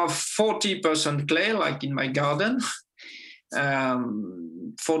if you have 40% clay, like in my garden,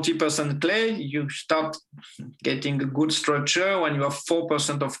 40% clay, you start getting a good structure when you have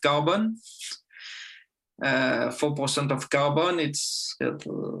 4% of carbon. 4% of carbon, it's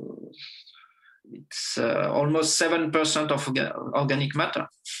almost 7% of organic matter.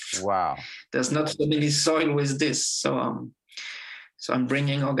 Wow. There's not so many soil with this. So I'm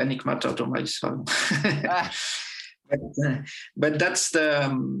bringing organic matter to my soil. But that's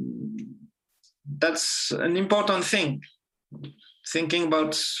an important thing. Thinking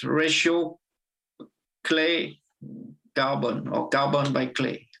about ratio clay carbon or carbon by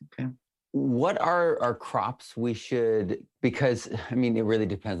clay. Okay. What are our crops we should, because I mean, it really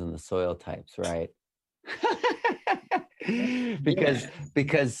depends on the soil types, right?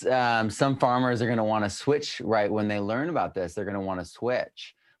 because some farmers are going to want to switch, right? When they learn about this, they're going to want to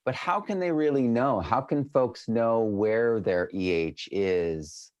switch. But how can they really know? How can folks know where their EH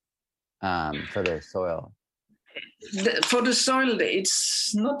is for their soil? For the soil,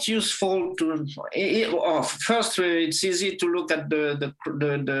 it's not useful to. First, it's easy to look at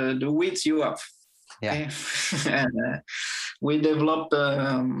the weeds you have. Yeah. Okay? And we developed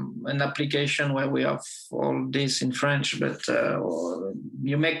an application where we have all this in French, but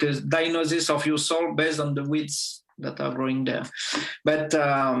you make a diagnosis of your soil based on the weeds that are growing there. But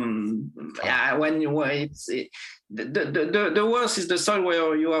the worst is the soil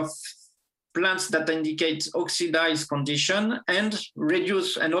where you have plants that indicate oxidized condition and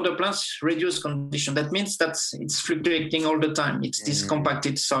other plants reduce condition. That means that it's fluctuating all the time. It's this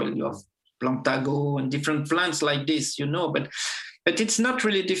compacted soil. You have plantago and different plants like this, but it's not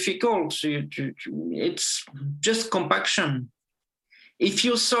really difficult. It's just compaction. If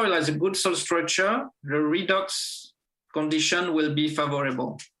your soil has a good soil structure, the redox condition will be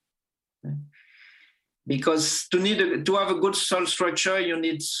favorable. Because to have a good soil structure, you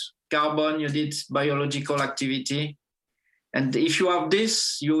need carbon, you need biological activity. And if you have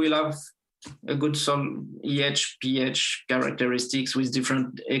this, you will have a good soil EH, pH characteristics with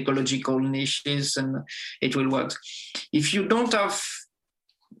different ecological niches, and it will work. If you don't have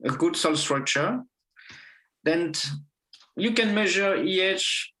a good soil structure, then you can measure EH,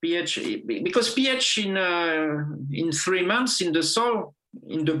 pH, because pH in 3 months in the soil,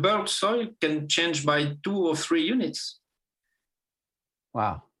 in the bird soil, can change by 2 or 3 units.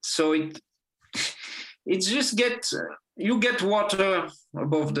 Wow. So it's just you get water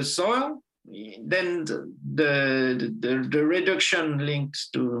above the soil, then the reduction links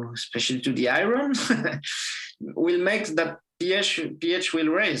to, especially to the iron, will make that pH will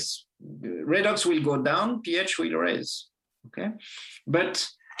raise. Redox will go down, pH will raise. Okay, but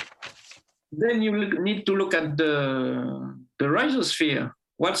then you need to look at the rhizosphere.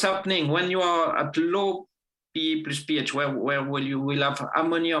 What's happening when you are at low Pe plus pH, where you will have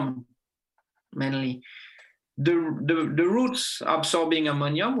ammonium mainly? The roots absorbing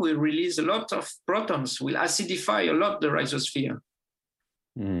ammonium will release a lot of protons, will acidify a lot the rhizosphere.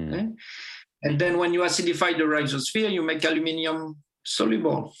 Okay? And then when you acidify the rhizosphere, you make aluminium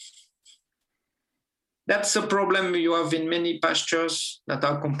soluble. That's a problem you have in many pastures that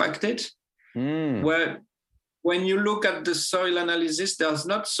are compacted, where when you look at the soil analysis, there's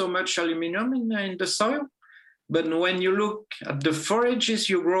not so much aluminium in the soil. But when you look at the forages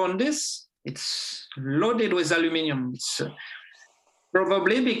you grow on this, it's loaded with aluminium. It's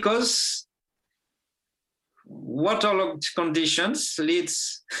probably because waterlogged conditions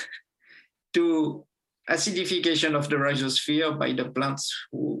leads to acidification of the rhizosphere by the plants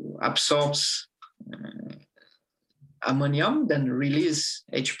who absorbs ammonium, then release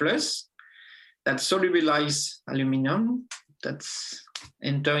H+, that solubilize aluminium, that's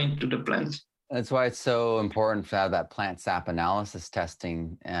enter into the plant. That's why it's so important to have that plant sap analysis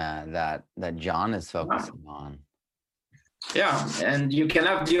testing that John is focusing on. Yeah, and you can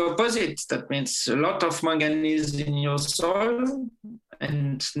have the opposite. That means a lot of manganese in your soil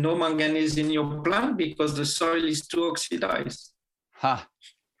and no manganese in your plant because the soil is too oxidized.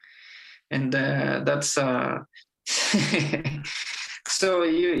 And that's so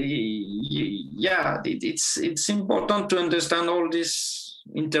it's important to understand all this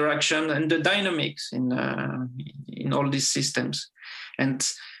interaction and the dynamics in all these systems. And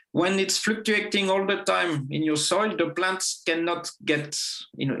when it's fluctuating all the time in your soil, the plants cannot get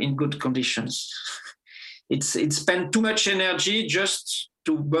in good conditions. It spends too much energy just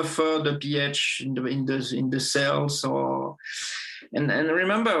to buffer the pH in the cells, and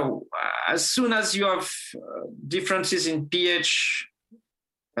remember, as soon as you have differences in pH,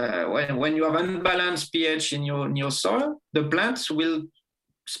 when you have unbalanced pH in your soil, the plants will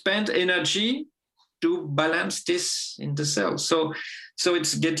spend energy to balance this in the cell. So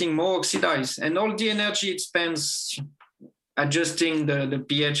it's getting more oxidized, and all the energy it spends adjusting the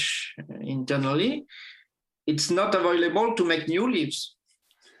pH internally, it's not available to make new leaves.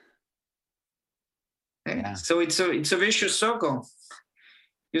 Okay? Yeah. So it's a vicious circle.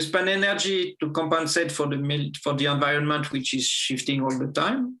 You spend energy to compensate for the environment, which is shifting all the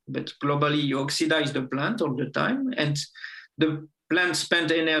time, but globally you oxidize the plant all the time, and the plant spend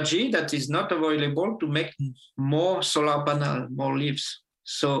energy that is not available to make more solar panel, more leaves.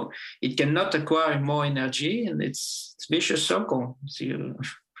 So it cannot acquire more energy, and it's a vicious circle. It's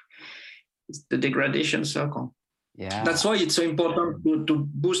the degradation circle. Yeah. That's why it's so important to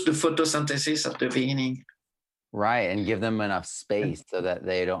boost the photosynthesis at the beginning. Right, and give them enough space so that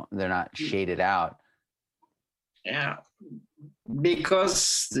they're not shaded out. Yeah,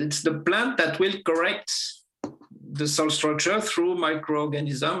 because it's the plant that will correct the soil structure through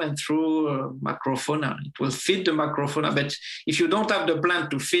microorganism and through macrofauna. It will feed the macrofauna, but if you don't have the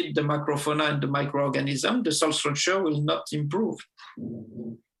plant to feed the macrofauna and the microorganism, the soil structure will not improve.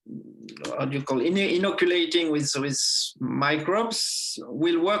 How do you call it? Inoculating with microbes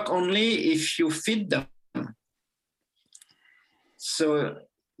will work only if you feed them. So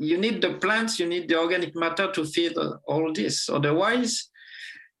you need the plants, you need the organic matter to feed all this. Otherwise,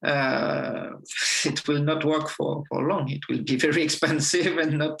 it will not work for long. It will be very expensive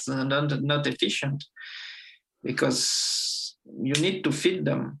and not efficient, because you need to feed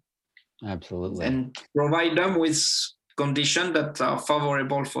them. Absolutely. And provide them with conditions that are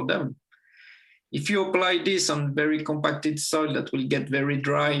favorable for them. If you apply this on very compacted soil that will get very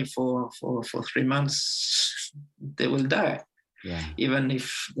dry for 3 months, they will die. Yeah. Even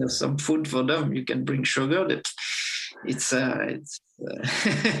if there's some food for them, you can bring sugar. That it's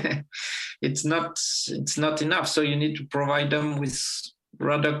not enough. So you need to provide them with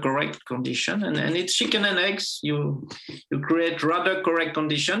rather correct condition, and it's chicken and eggs. You create rather correct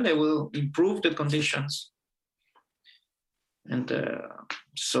condition, they will improve the conditions. And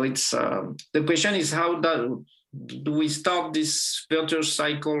so it's the question is, how do we start this virtuous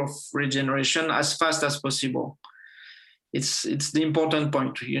cycle of regeneration as fast as possible? It's the important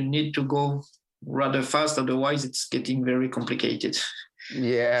point. You need to go rather fast, otherwise it's getting very complicated.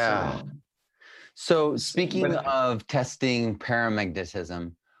 Yeah. So speaking of testing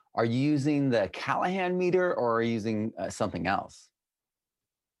paramagnetism, are you using the Callahan meter or are you using something else?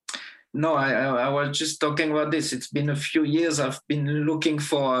 No, I was just talking about this. It's been a few years. I've been looking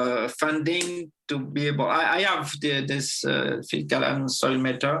for funding to be able. I have this field Callahan soil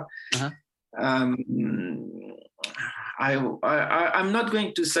meter. Uh-huh. I'm not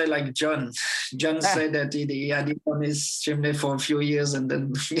going to say like John. John said that he had it on his chimney for a few years and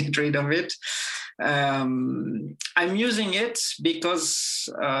then get rid of it. I'm using it because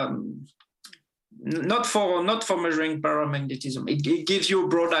not for measuring paramagnetism. It gives you a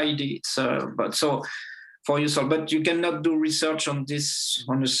broad idea. But so for your soil, but you cannot do research on this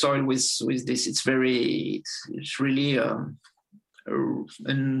on the soil with this. It's really an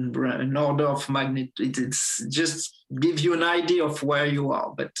order of magnitude. It's just give you an idea of where you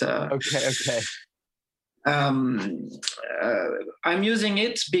are. But okay. I'm using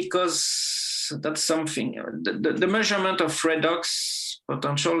it because that's something. The measurement of redox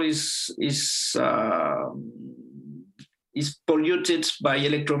potential is polluted by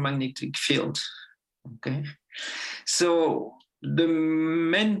electromagnetic field. Okay, so the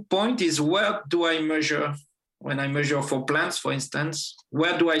main point is, where do I measure? When I measure for plants, for instance,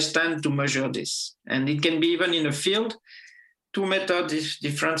 where do I stand to measure this? And it can be even in a field. 2 meter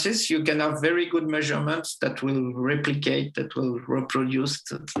differences, you can have very good measurements that will replicate, that will reproduce,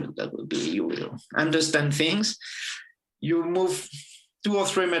 that will be, you will understand things. You move 2 or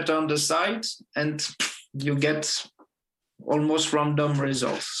 3 meters on the side and you get almost random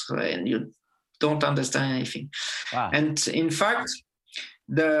results and you don't understand anything. Wow. And in fact,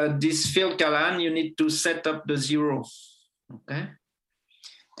 this field Callahan, you need to set up the zero, okay?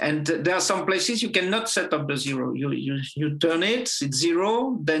 And there are some places you cannot set up the zero. You turn it, it's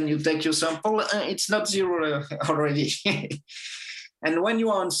zero, then you take your sample, it's not zero already. And when you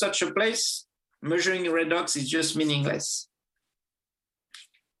are in such a place, measuring redox is just meaningless.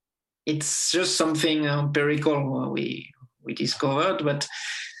 It's just something empirical we discovered. But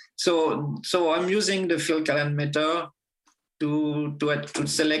so I'm using the field Callahan meter to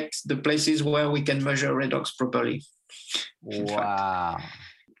select the places where we can measure redox properly. Wow.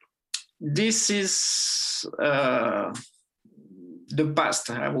 This is the past,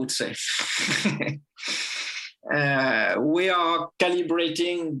 I would say. We are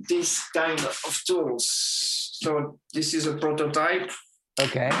calibrating this kind of tools. So this is a prototype.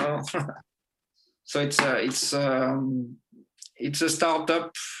 Okay. So it's a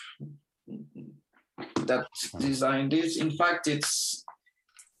startup that designed this. In fact, it's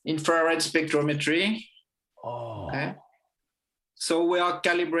infrared spectrometry. Oh. Okay. So we are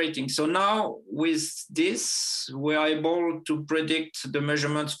calibrating. So now with this, we are able to predict the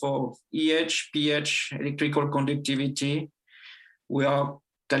measurements for pH, electrical conductivity. We are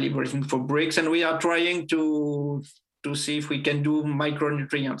calibrating for bricks, and we are trying to see if we can do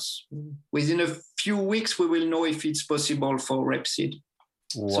micronutrients. Within a few weeks, we will know if it's possible for rapeseed.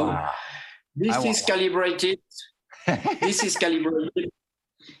 Wow. So this is calibrated. This is calibrated.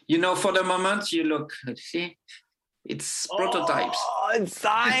 You know, for the moment, you look, see, it's prototypes. Oh, it's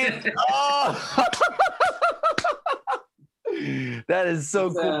science. Oh. That is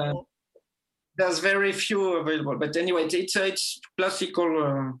so cool. There's very few available, but anyway, it's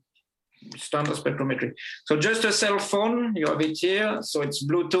classical standard spectrometry. So just a cell phone, you have it here. So it's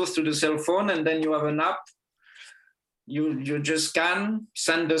Bluetooth to the cell phone, and then you have an app. You just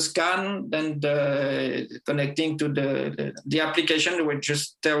send the scan, then connecting to the application will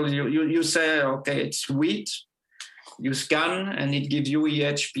just tell you say, okay, it's wheat. You scan, and it gives you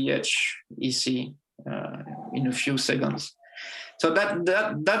EH, pH, EC in a few seconds. So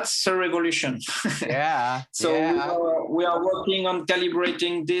that's a revolution. Yeah. So yeah. We are working on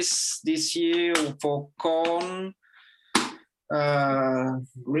calibrating this year for corn,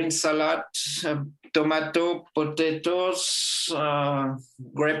 green salad, tomato, potatoes,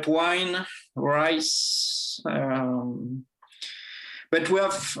 grape wine, rice. But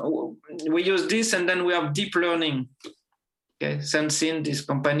we use this, and then we have deep learning. Okay, Sensing, this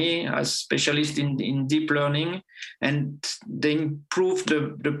company, as specialist in deep learning, and they improve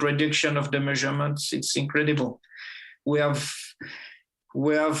the prediction of the measurements. It's incredible. We have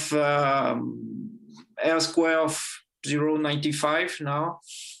R square of 0.95 now.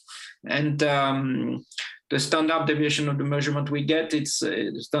 And the standard deviation of the measurement we get, it's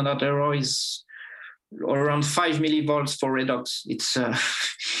the standard error is around 5 millivolts for redox. It's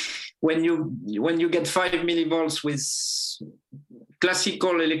when you get 5 millivolts with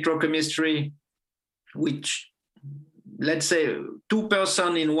classical electrochemistry, which, let's say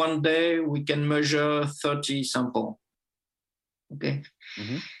 2% in one day, we can measure 30 samples. Okay.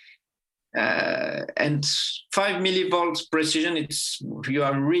 Mm-hmm. And 5 millivolts precision, you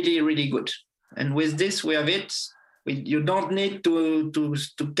are really, really good. And with this, we have it. You don't need to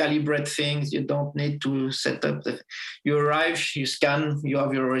calibrate things. You don't need to set up. You arrive, you scan, you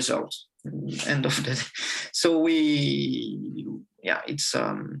have your result. End of the day. So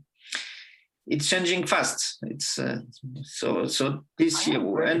it's changing fast. It's so this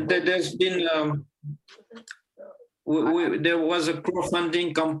year, and there's been. There was a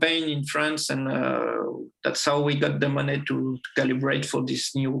crowdfunding campaign in France, and that's how we got the money to calibrate for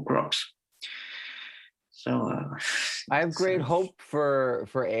these new crops. So I have great hope for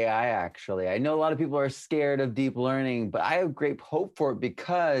AI, actually. I know a lot of people are scared of deep learning, but I have great hope for it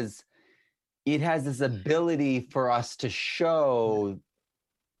because it has this ability for us to show.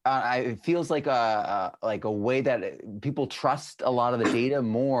 It feels like a way that people trust a lot of the data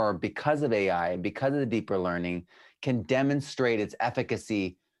more because of AI and because of the deeper learning can demonstrate its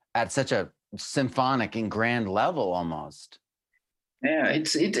efficacy at such a symphonic and grand level almost. Yeah,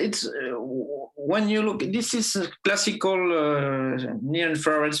 it's when you look, this is a classical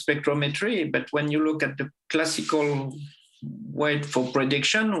near-infrared spectrometry, but when you look at the classical way for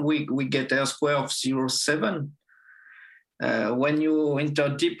prediction, we get R square of 0.7. When you enter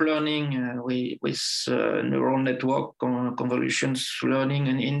deep learning with neural network convolutions learning,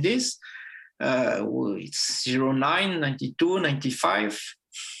 and in this, it's 0.9, 92, 95.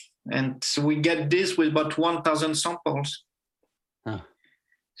 And so we get this with about 1,000 samples. Huh.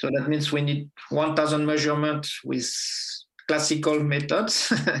 So that means we need 1,000 measurements with classical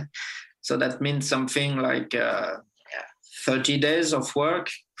methods. So that means something like 30 days of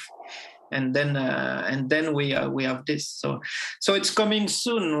work. And then we have this. So it's coming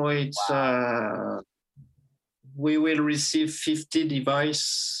soon. We will receive 50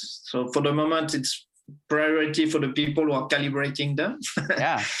 devices. So for the moment, it's priority for the people who are calibrating them.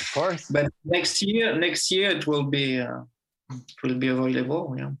 Yeah, of course. But next year it will be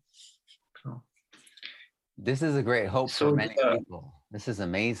available. Yeah. So, this is a great hope for many people. This is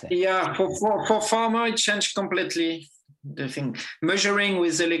amazing. Yeah, for pharma, it changed completely. The thing, measuring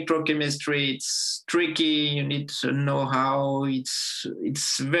with electrochemistry, it's tricky. You need to know how.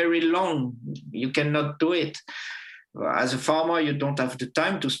 It's very long. You cannot do it. As a farmer, you don't have the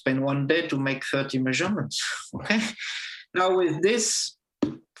time to spend one day to make 30 measurements. Okay. Now with this,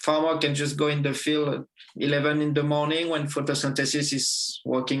 farmer can just go in the field at 11 in the morning when photosynthesis is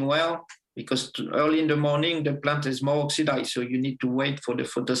working well, because early in the morning the plant is more oxidized, so you need to wait for the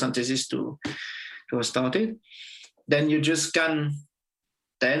photosynthesis to start it. Then you just scan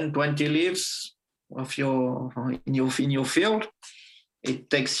 10, 20 leaves of in your field. It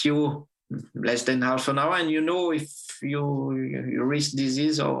takes you less than half an hour, and you know if you risk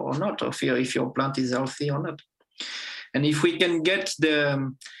disease or not, or if your plant is healthy or not. And if we can get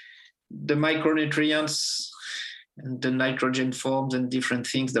the micronutrients and the nitrogen forms and different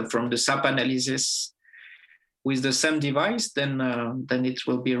things from the sap analysis with the same device, then it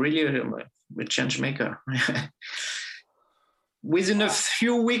will be really a change maker. Within a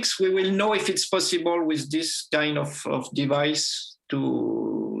few weeks, we will know if it's possible with this kind of device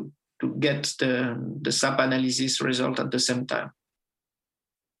to get the sap analysis result at the same time.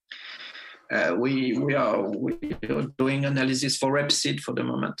 We are doing analysis for rapeseed for the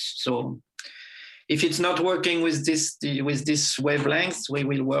moment. So if it's not working with this wavelength, we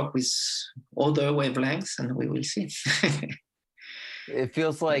will work with other wavelengths, and we will see. It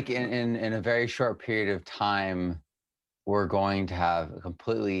feels like in a very short period of time, we're going to have a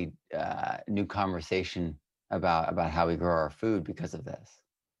completely new conversation about how we grow our food because of this.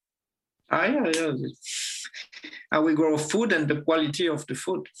 Yeah. How we grow food and the quality of the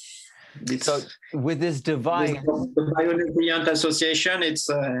food. So with this device, the Bionutrient Association, it's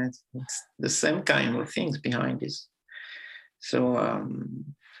the same kind of things behind this. So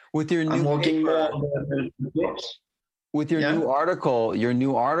with your new I'm working paper, more on the with your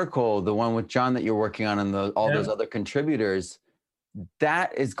new article, the one with John that you're working on, and those other contributors,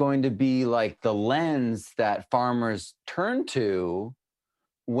 that is going to be like the lens that farmers turn to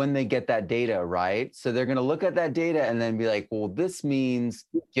when they get that data, right? So they're going to look at that data and then be like, well, this means,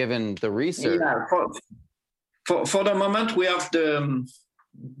 given the research. Yeah, for the moment, we have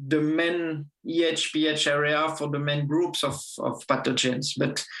the main EH/pH area for the main groups of pathogens,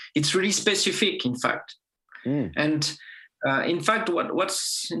 but it's really specific, in fact. And in fact,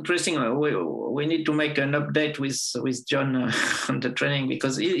 what's interesting, we need to make an update with John on the training,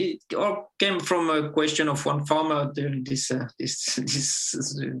 because it all came from a question of one farmer during this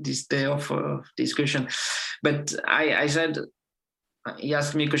day of discussion. But I said, he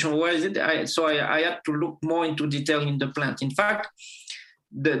asked me a question, where is it? So I had to look more into detail in the plant. In fact,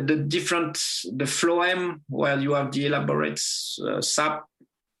 the phloem, where you have the elaborate sap,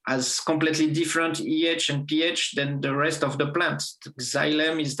 has completely different EH and pH than the rest of the plant. The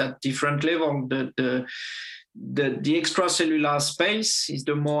xylem is that different level. The extracellular space is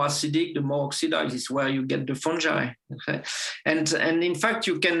the more acidic, the more oxidized, is where you get the fungi. Okay? And in fact,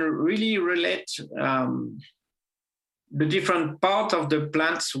 you can really relate the different part of the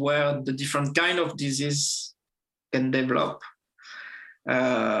plants where the different kind of disease can develop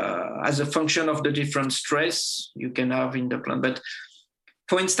as a function of the different stress you can have in the plant. But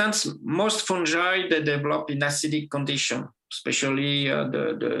for instance, most fungi, they develop in acidic condition, especially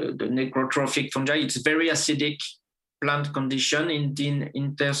the necrotrophic fungi. It's very acidic plant condition in the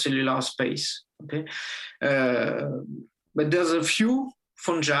intercellular space. Okay, but there's a few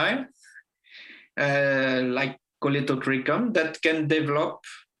fungi like Coletotrichum that can develop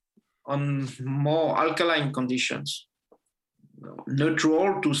on more alkaline conditions,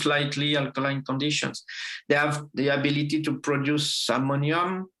 neutral to slightly alkaline conditions. They have the ability to produce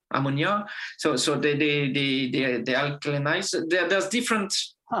ammonia. So they alkalinize. There's different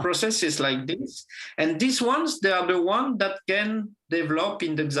processes like this. And these ones, they are the ones that can develop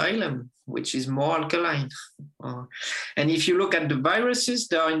in the xylem, which is more alkaline. And if you look at the viruses,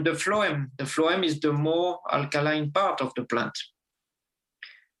 they are in the phloem. The phloem is the more alkaline part of the plant.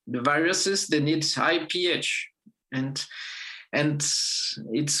 The viruses, they need high pH. And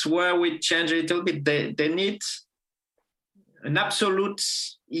it's where we change a little bit. They need an absolute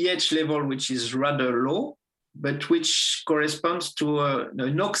EH level, which is rather low, but which corresponds to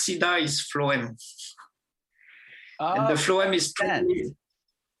an oxidized phloem. And the phloem is strongly,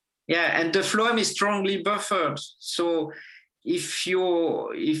 and the phloem is strongly buffered. So if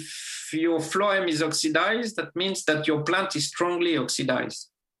your phloem is oxidized, that means that your plant is strongly oxidized.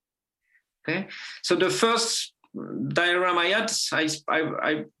 Okay, so the first diagram I had,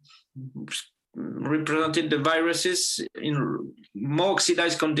 I represented the viruses in more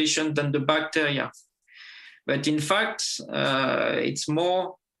oxidized conditions than the bacteria. But in fact, it's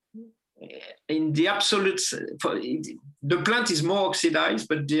more in the absolute, the plant is more oxidized,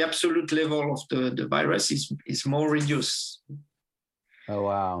 but the absolute level of the virus is more reduced. Oh,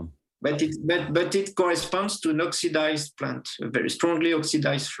 wow. But it corresponds to an oxidized plant, a very strongly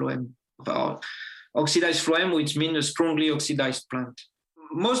oxidized phloem. Oxidized phloem, which means a strongly oxidized plant.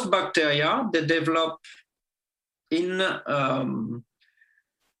 Most bacteria, they develop in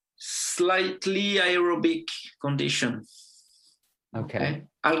slightly aerobic condition. Okay.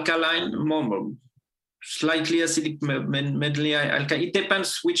 Alkaline, more, slightly acidic, mainly alkaline. It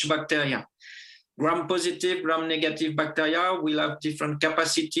depends which bacteria. Gram-positive, gram-negative bacteria will have different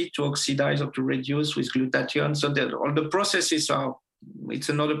capacity to oxidize or to reduce with glutathione. So that all the processes are, it's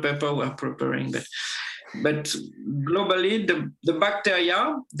another paper we're preparing. But globally, the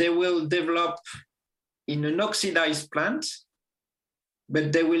bacteria, they will develop in an oxidized plant,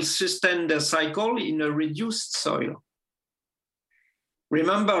 but they will sustain their cycle in a reduced soil.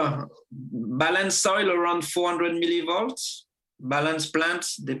 Remember, balanced soil around 400 millivolts. Balanced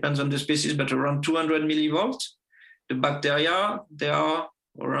plants, depends on the species, but around 200 millivolts. The bacteria, they are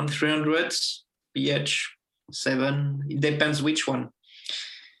around 300, pH 7, it depends which one.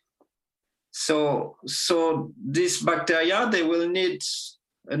 So these bacteria, they will need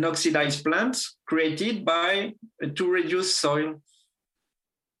an oxidized plant created by to reduce soil.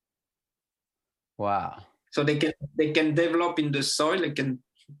 Wow. So they can develop in the soil, they can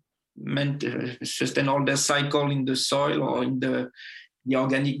sustain all their cycle in the soil or in the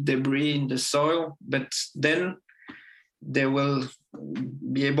organic debris in the soil, but then they will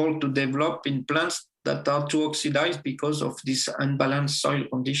be able to develop in plants that are too oxidized because of this unbalanced soil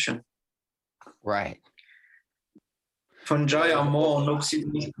condition. Right. Fungi are more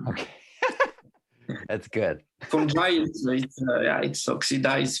oxidized. Okay. That's good. Fungi, it's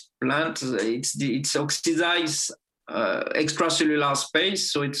oxidized plant. It's oxidized extracellular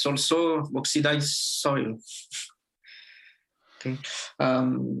space, so it's also oxidized soil. Okay.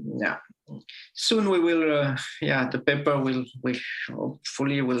 Soon we will. The paper will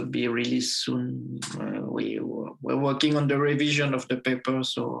hopefully will be released soon. We're working on the revision of the paper,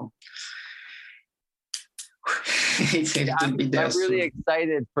 so it will be there. I'm really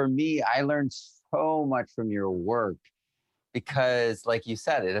excited. For me, I learned so much from your work because, like you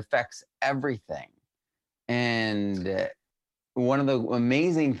said, it affects everything. And one of the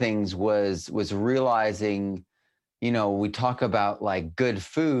amazing things was realizing, we talk about like good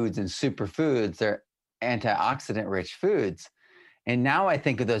foods and superfoods. They're antioxidant rich foods. And now I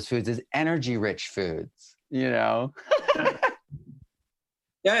think of those foods as energy rich foods,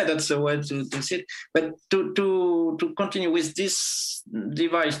 Yeah, that's the way to see it. But to continue with this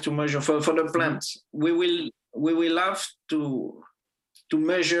device to measure for the plants, we will have to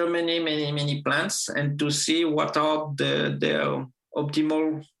measure many plants and to see what are their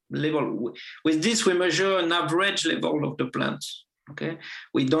optimal level. With this, we measure an average level of the plant. Okay,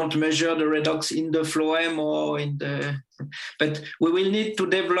 we don't measure the redox in the phloem or in the, but we will need to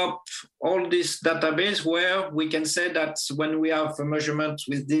develop all this database where we can say that when we have a measurement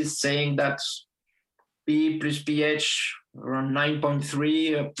with this saying that P plus pH around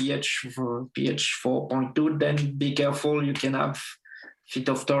 9.3, pH 4.2, then be careful, you can have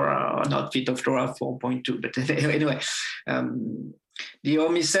Phytophthora, or not Phytophthora 4.2, but anyway, the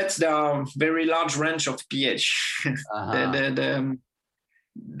omysets, there are very large range of pH. The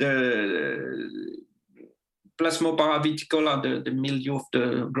Plasmopara viticola, the mildew of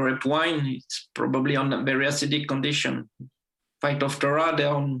the grape wine, it's probably on a very acidic condition. Phytophthora, they're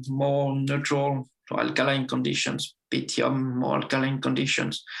on more neutral to alkaline conditions. Pythium, more alkaline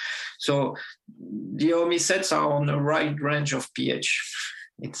conditions. So the omysets are on a wide range of pH.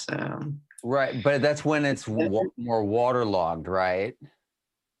 It's right, but that's when it's more waterlogged, right?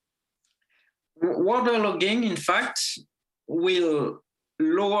 Waterlogging, in fact, will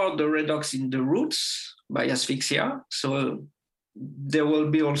lower the redox in the roots by asphyxia. So there will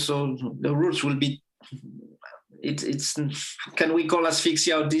be also, the roots will be, it's can we call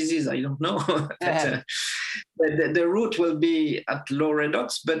asphyxia or disease? I don't know. But, the root will be at low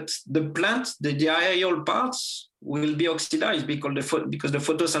redox, but the plant, the aerial parts will be oxidized because the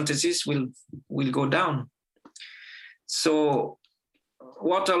photosynthesis will go down. So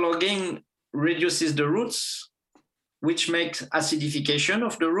waterlogging reduces the roots, which makes acidification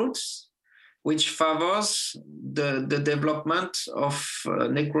of the roots, which favors the development of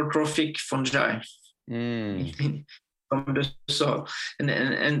necrotrophic fungi from the soil.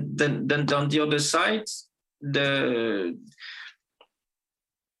 And then on the other side, the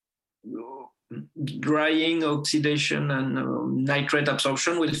drying, oxidation, and nitrate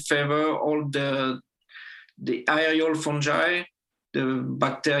absorption will favor all the aerial fungi, the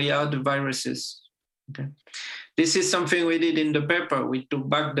bacteria, the viruses. Okay. This is something we did in the paper. We took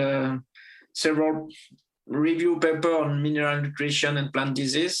back the several review paper on mineral nutrition and plant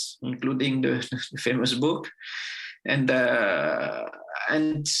disease, including the famous book. And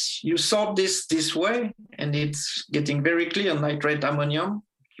you sort this way, and it's getting very clear. Nitrate ammonium,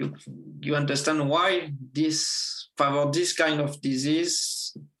 you understand why this favor this kind of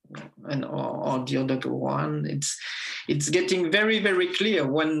disease and or the other one. It's getting very, very clear.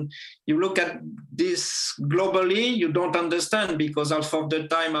 When you look at this globally, you don't understand, because half of the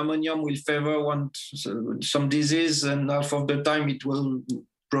time ammonium will favor some disease, and half of the time it will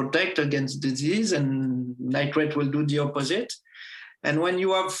protect against disease, and nitrate will do the opposite. And when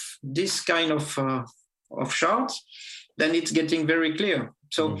you have this kind of charts, then it's getting very clear.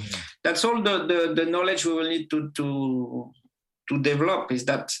 So that's all the knowledge we will need to develop, is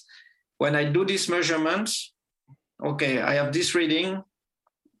that when I do this measurement, okay, I have this reading,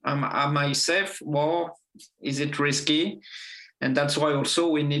 am I safe, or is it risky? And that's why also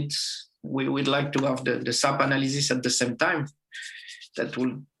we'd like to have the SAP analysis at the same time. That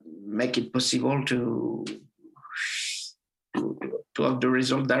will make it possible to have the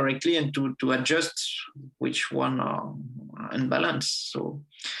result directly and to adjust which one are unbalanced. So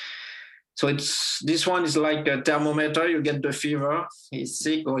this one is like a thermometer. You get the fever, he's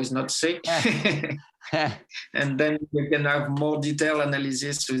sick or he's not sick. And then you can have more detailed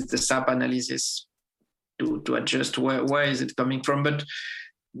analysis with the SAP analysis to adjust where is it coming from. But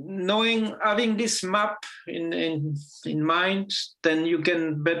having this map in mind, then you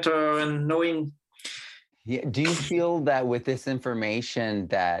can better, and knowing. Yeah. Do you feel that with this information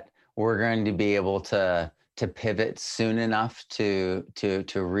that we're going to be able to pivot soon enough to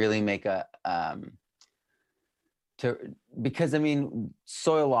really make because I mean,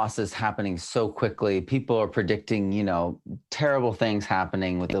 soil loss is happening so quickly. People are predicting, terrible things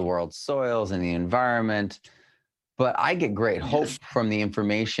happening with the world's soils and the environment. But I get great hope from the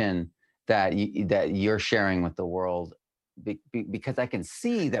information that you're sharing with the world, because I can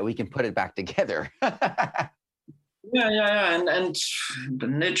see that we can put it back together. Yeah, and the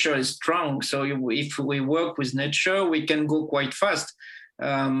nature is strong. So if we work with nature, we can go quite fast.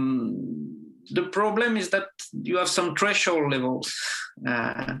 The problem is that you have some threshold levels.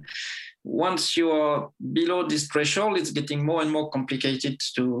 Once you are below this threshold, it's getting more and more complicated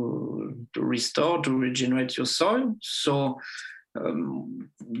to restore, to regenerate your soil. So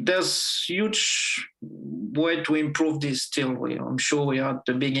there's huge way to improve this still. I'm sure we are at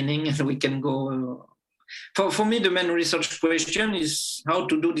the beginning and we can go. For me, the main research question is how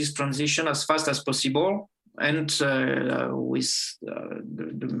to do this transition as fast as possible and with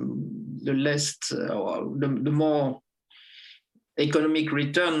the less, the more economic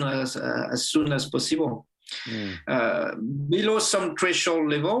return as soon as possible. Below some threshold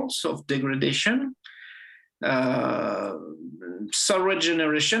levels of degradation, soil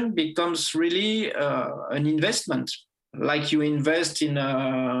regeneration becomes really an investment, like you invest in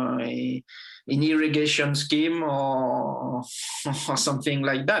an irrigation scheme or something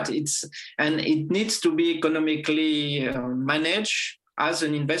like that. And it needs to be economically managed as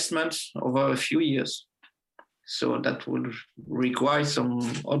an investment over a few years. So that would require some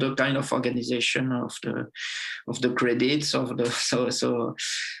other kind of organization of the credits of the so.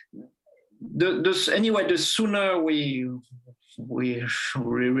 Anyway, the sooner we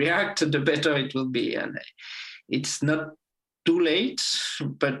react, the better it will be, and it's not too late,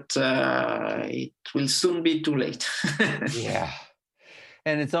 but it will soon be too late. Yeah,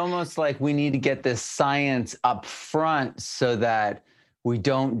 and it's almost like we need to get this science up front so that we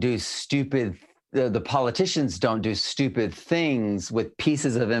don't do stupid. The politicians don't do stupid things with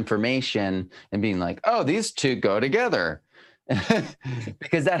pieces of information and being like, "Oh, these two go together."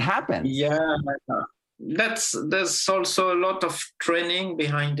 Because that happens. Yeah, there's also a lot of training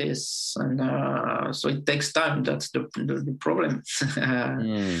behind this, and so it takes time. That's the problem.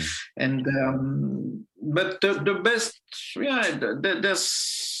 And but the best, there's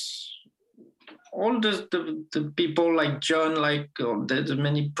all the people like John, like there's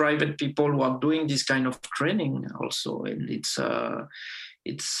many private people who are doing this kind of training also, and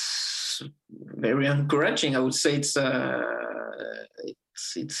it's very encouraging. I would say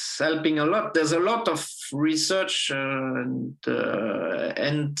it's helping a lot. There's a lot of research and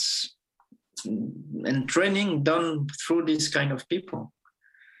training done through this kind of people.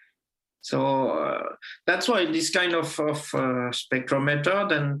 So that's why this kind of spectrometer,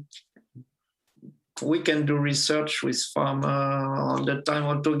 then we can do research with farmers all the time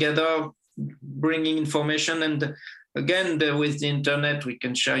all together, bringing information. And again, with the internet, we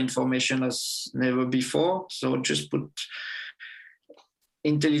can share information as never before. So just put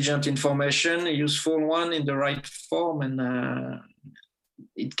intelligent information, a useful one in the right form, and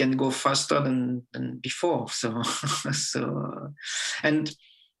it can go faster than before. So and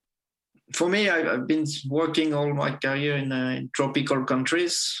for me, I've been working all my career in tropical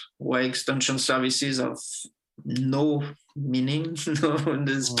countries where extension services have no meaning.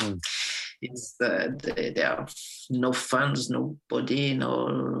 There are no funds, nobody,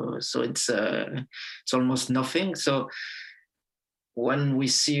 so it's almost nothing. So when we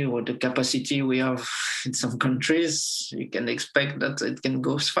see what the capacity we have in some countries, you can expect that it can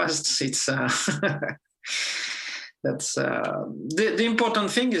go fast. It's that's the important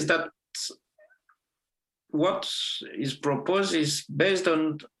thing is that what is proposed is based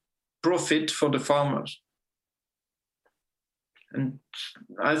on profit for the farmers. And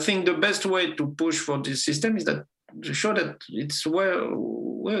I think the best way to push for this system is that to show that it's where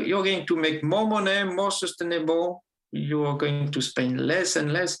you're going to make more money, more sustainable. You are going to spend less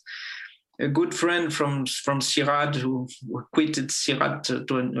and less. A good friend from CIRAD who quitted CIRAD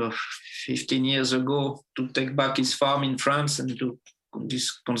 15 years ago to take back his farm in France and do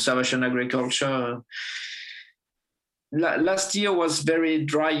this conservation agriculture. Last year was very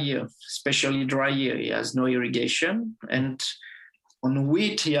dry year, especially dry year. He has no irrigation, and on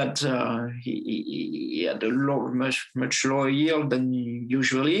wheat he had a much lower yield than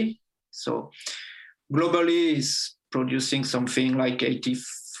usually. So globally, he's producing something like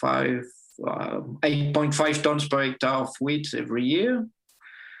 8.5 tons per hectare of wheat every year,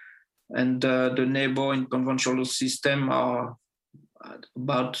 and the neighbor in conventional system are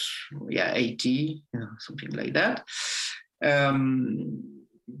about 80, something like that.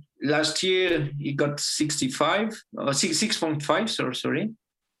 Last year he got 6.5, sorry,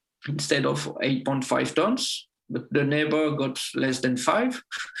 instead of 8.5 tons, but the neighbor got less than 5.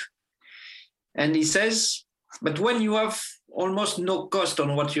 And he says, but when you have almost no cost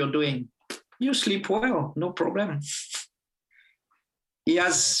on what you're doing, you sleep well, no problem. He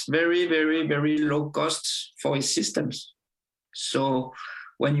has very, very, very low costs for his systems. So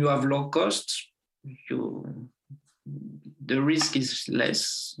when you have low costs, the risk is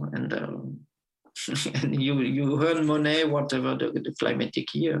less, and and you earn money whatever the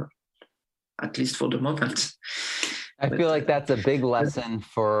climatic year, at least for the moment. I feel like that's a big lesson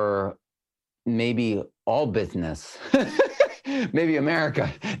for maybe all business. Maybe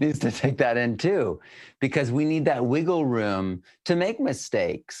America needs to take that in too, because we need that wiggle room to make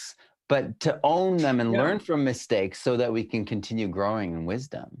mistakes, but to own them and learn from mistakes so that we can continue growing in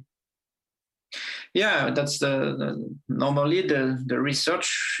wisdom. Yeah, that's normally the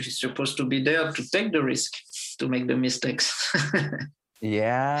research is supposed to be there to take the risk, to make the mistakes.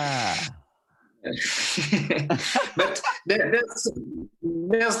 Yeah. But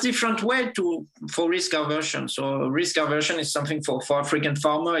there's different way for risk aversion. So risk aversion is something for African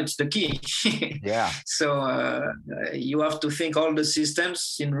farmer. It's the key. Yeah. So you have to think all the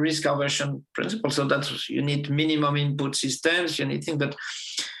systems in risk aversion principle. So that you need minimum input systems. You need things that.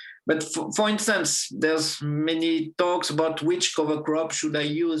 But for instance, there's many talks about which cover crop should I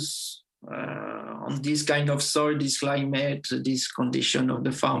use on this kind of soil, this climate, this condition of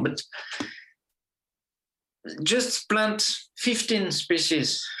the farm. But just plant 15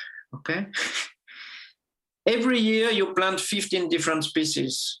 species, okay? Every year you plant 15 different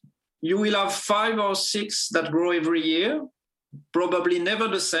species. You will have 5 or 6 that grow every year, probably never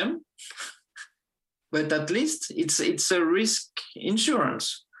the same, but at least it's a risk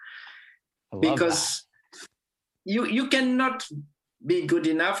insurance. Because you cannot be good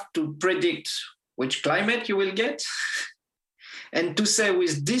enough to predict which climate you will get and to say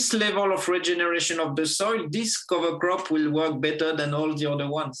with this level of regeneration of the soil, this cover crop will work better than all the other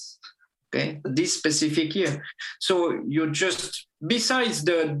ones, okay, this specific year. So you just, besides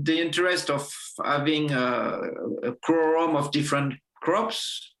the interest of having a quorum of different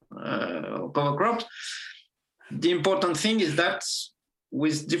crops, cover crops, the important thing is that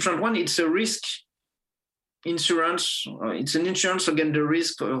with different one, it's a risk insurance. It's an insurance against the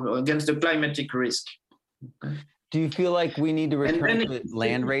risk, against the climatic risk. Okay. Do you feel like we need to return to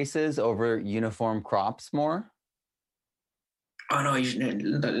land races over uniform crops more? Oh no,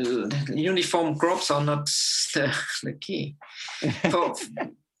 uniform crops are not the key. For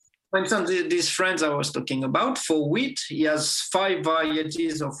instance, these friends I was talking about, for wheat, he has 5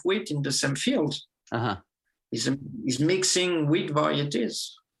 varieties of wheat in the same field. Uh-huh. He's mixing wheat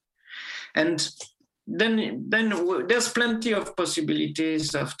varieties. And then there's plenty of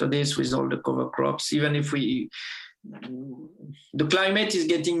possibilities after this with all the cover crops, even if the climate is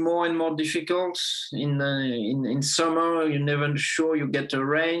getting more and more difficult. In summer, you're never sure you get a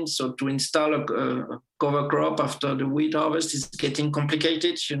rain. So to install a cover crop after the wheat harvest is getting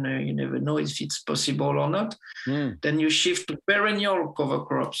complicated. You never know if it's possible or not. Then you shift to perennial cover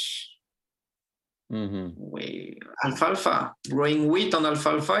crops. Alfalfa, growing wheat on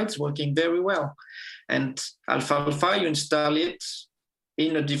alfalfa, it's working very well. And alfalfa, you install it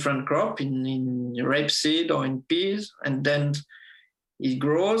in a different crop, in rapeseed or in peas, and then it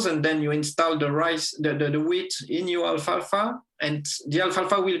grows, and then you install the rice, the wheat in your alfalfa, and the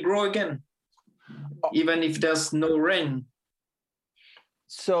alfalfa will grow again, even if there's no rain.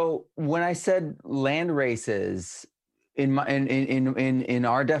 So when I said land races, in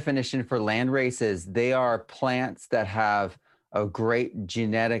our definition for land races, they are plants that have a great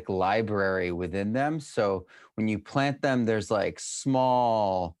genetic library within them. So when you plant them, there's like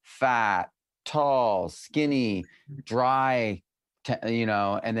small, fat, tall, skinny, dry,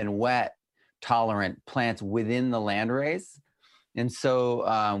 and then wet tolerant plants within the land race. And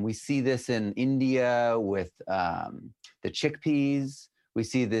so we see this in India with the chickpeas. We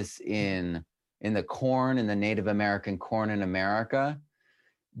see this in the corn, in the Native American corn in America.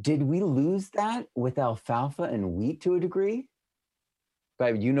 Did we lose that with alfalfa and wheat to a degree? By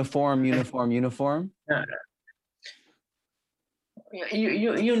uniform? Yeah.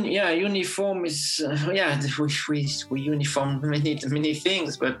 Uniform is we uniform many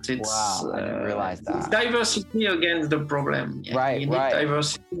things, but it's wow, I didn't realize that. It's diversity against the problem. Yeah. Right, you need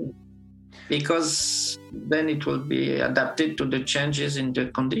diversity, because then it will be adapted to the changes in the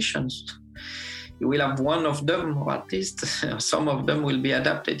conditions. You will have one of them, or at least some of them will be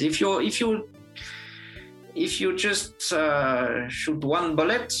adapted. If you just shoot one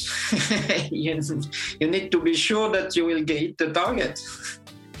bullet, you need to be sure that you will hit the target.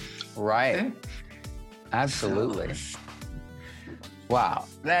 Right. Okay? Absolutely. Wow,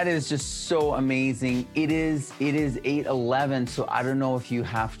 that is just so amazing. It is 8:11, so I don't know if you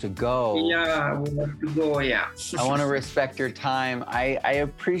have to go. Yeah, we have to go, yeah. I want to respect your time. I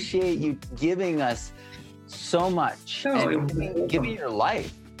appreciate you giving us so much, and giving your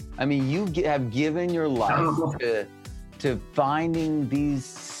life. I mean, you have given your life to finding these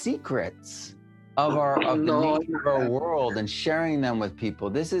secrets of the No, nature of our world and sharing them with people.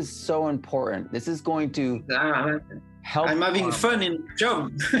 This is so important. This is going to help. I'm having fun in the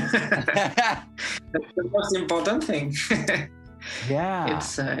job. That's the most important thing. Yeah,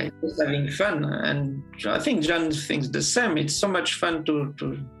 it's having fun, and I think John thinks the same. It's so much fun to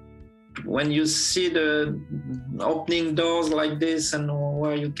when you see the opening doors like this and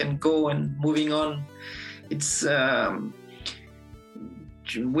where you can go and moving on. It's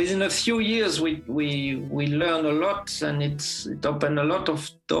within a few years we learn a lot, and it opened a lot of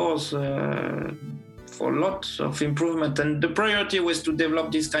doors for lots of improvement. And the priority was to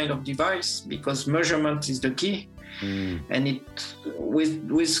develop this kind of device because measurement is the key. And it with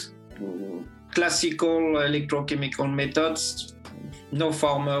classical electrochemical methods, no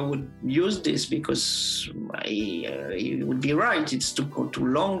farmer would use this because he would be right. It's too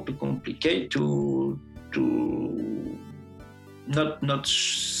long, too complicated, to not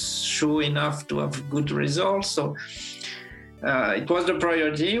sure enough to have good results. So it was the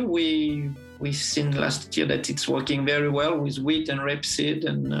priority. We've seen last year that it's working very well with wheat and rapeseed,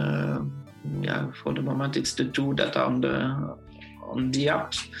 and for the moment it's the two that are on the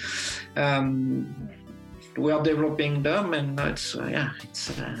app. We are developing them, and it's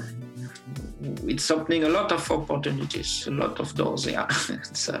opening a lot of opportunities, a lot of doors. Yeah,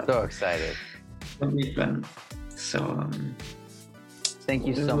 so excited. Fun. So thank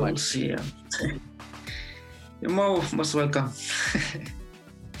you so much. See, you're most welcome.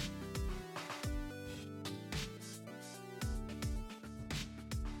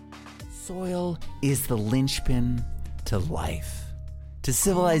 Soil is the linchpin to life, to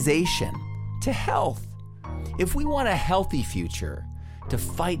civilization, to health. If we want a healthy future, to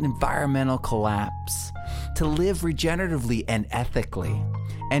fight environmental collapse, to live regeneratively and ethically,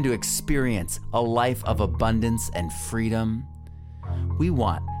 and to experience a life of abundance and freedom, we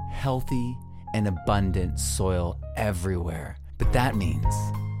want healthy and abundant soil everywhere. But that means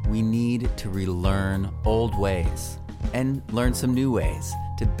we need to relearn old ways and learn some new ways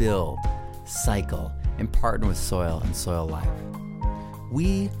to build, cycle, and partner with soil and soil life.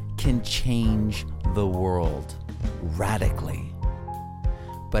 We can change the world radically,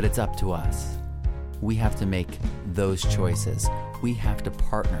 but it's up to us. We have to make those choices. We have to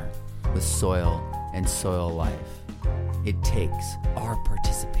partner with soil and soil life. It takes our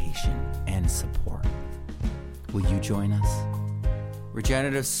participation and support. Will you join us?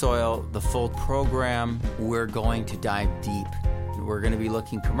 Regenerative Soil, the full program, we're going to dive deep. We're going to be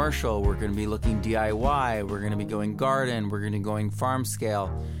looking commercial. We're going to be looking DIY. We're going to be going garden. We're going to be going farm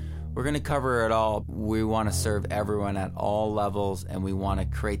scale. We're going to cover it all. We want to serve everyone at all levels, and we want to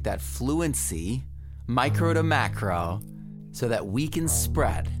create that fluency, micro to macro, so that we can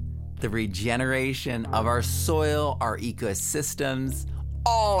spread the regeneration of our soil, our ecosystems,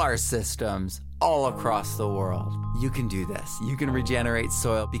 all our systems, all across the world. You can do this. You can regenerate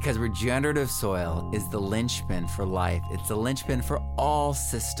soil because regenerative soil is the linchpin for life. It's the linchpin for all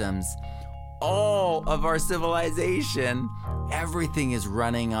systems, all of our civilization. Everything is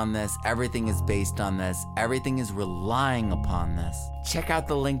running on this. Everything is based on this. Everything is relying upon this. Check out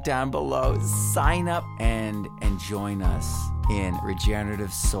the link down below. Sign up and join us in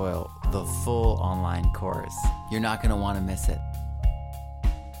Regenerative Soil, the full online course. You're not going to want to miss it.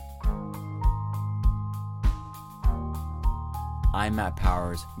 I'm Matt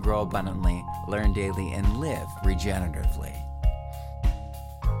Powers. Grow abundantly, learn daily, and live regeneratively.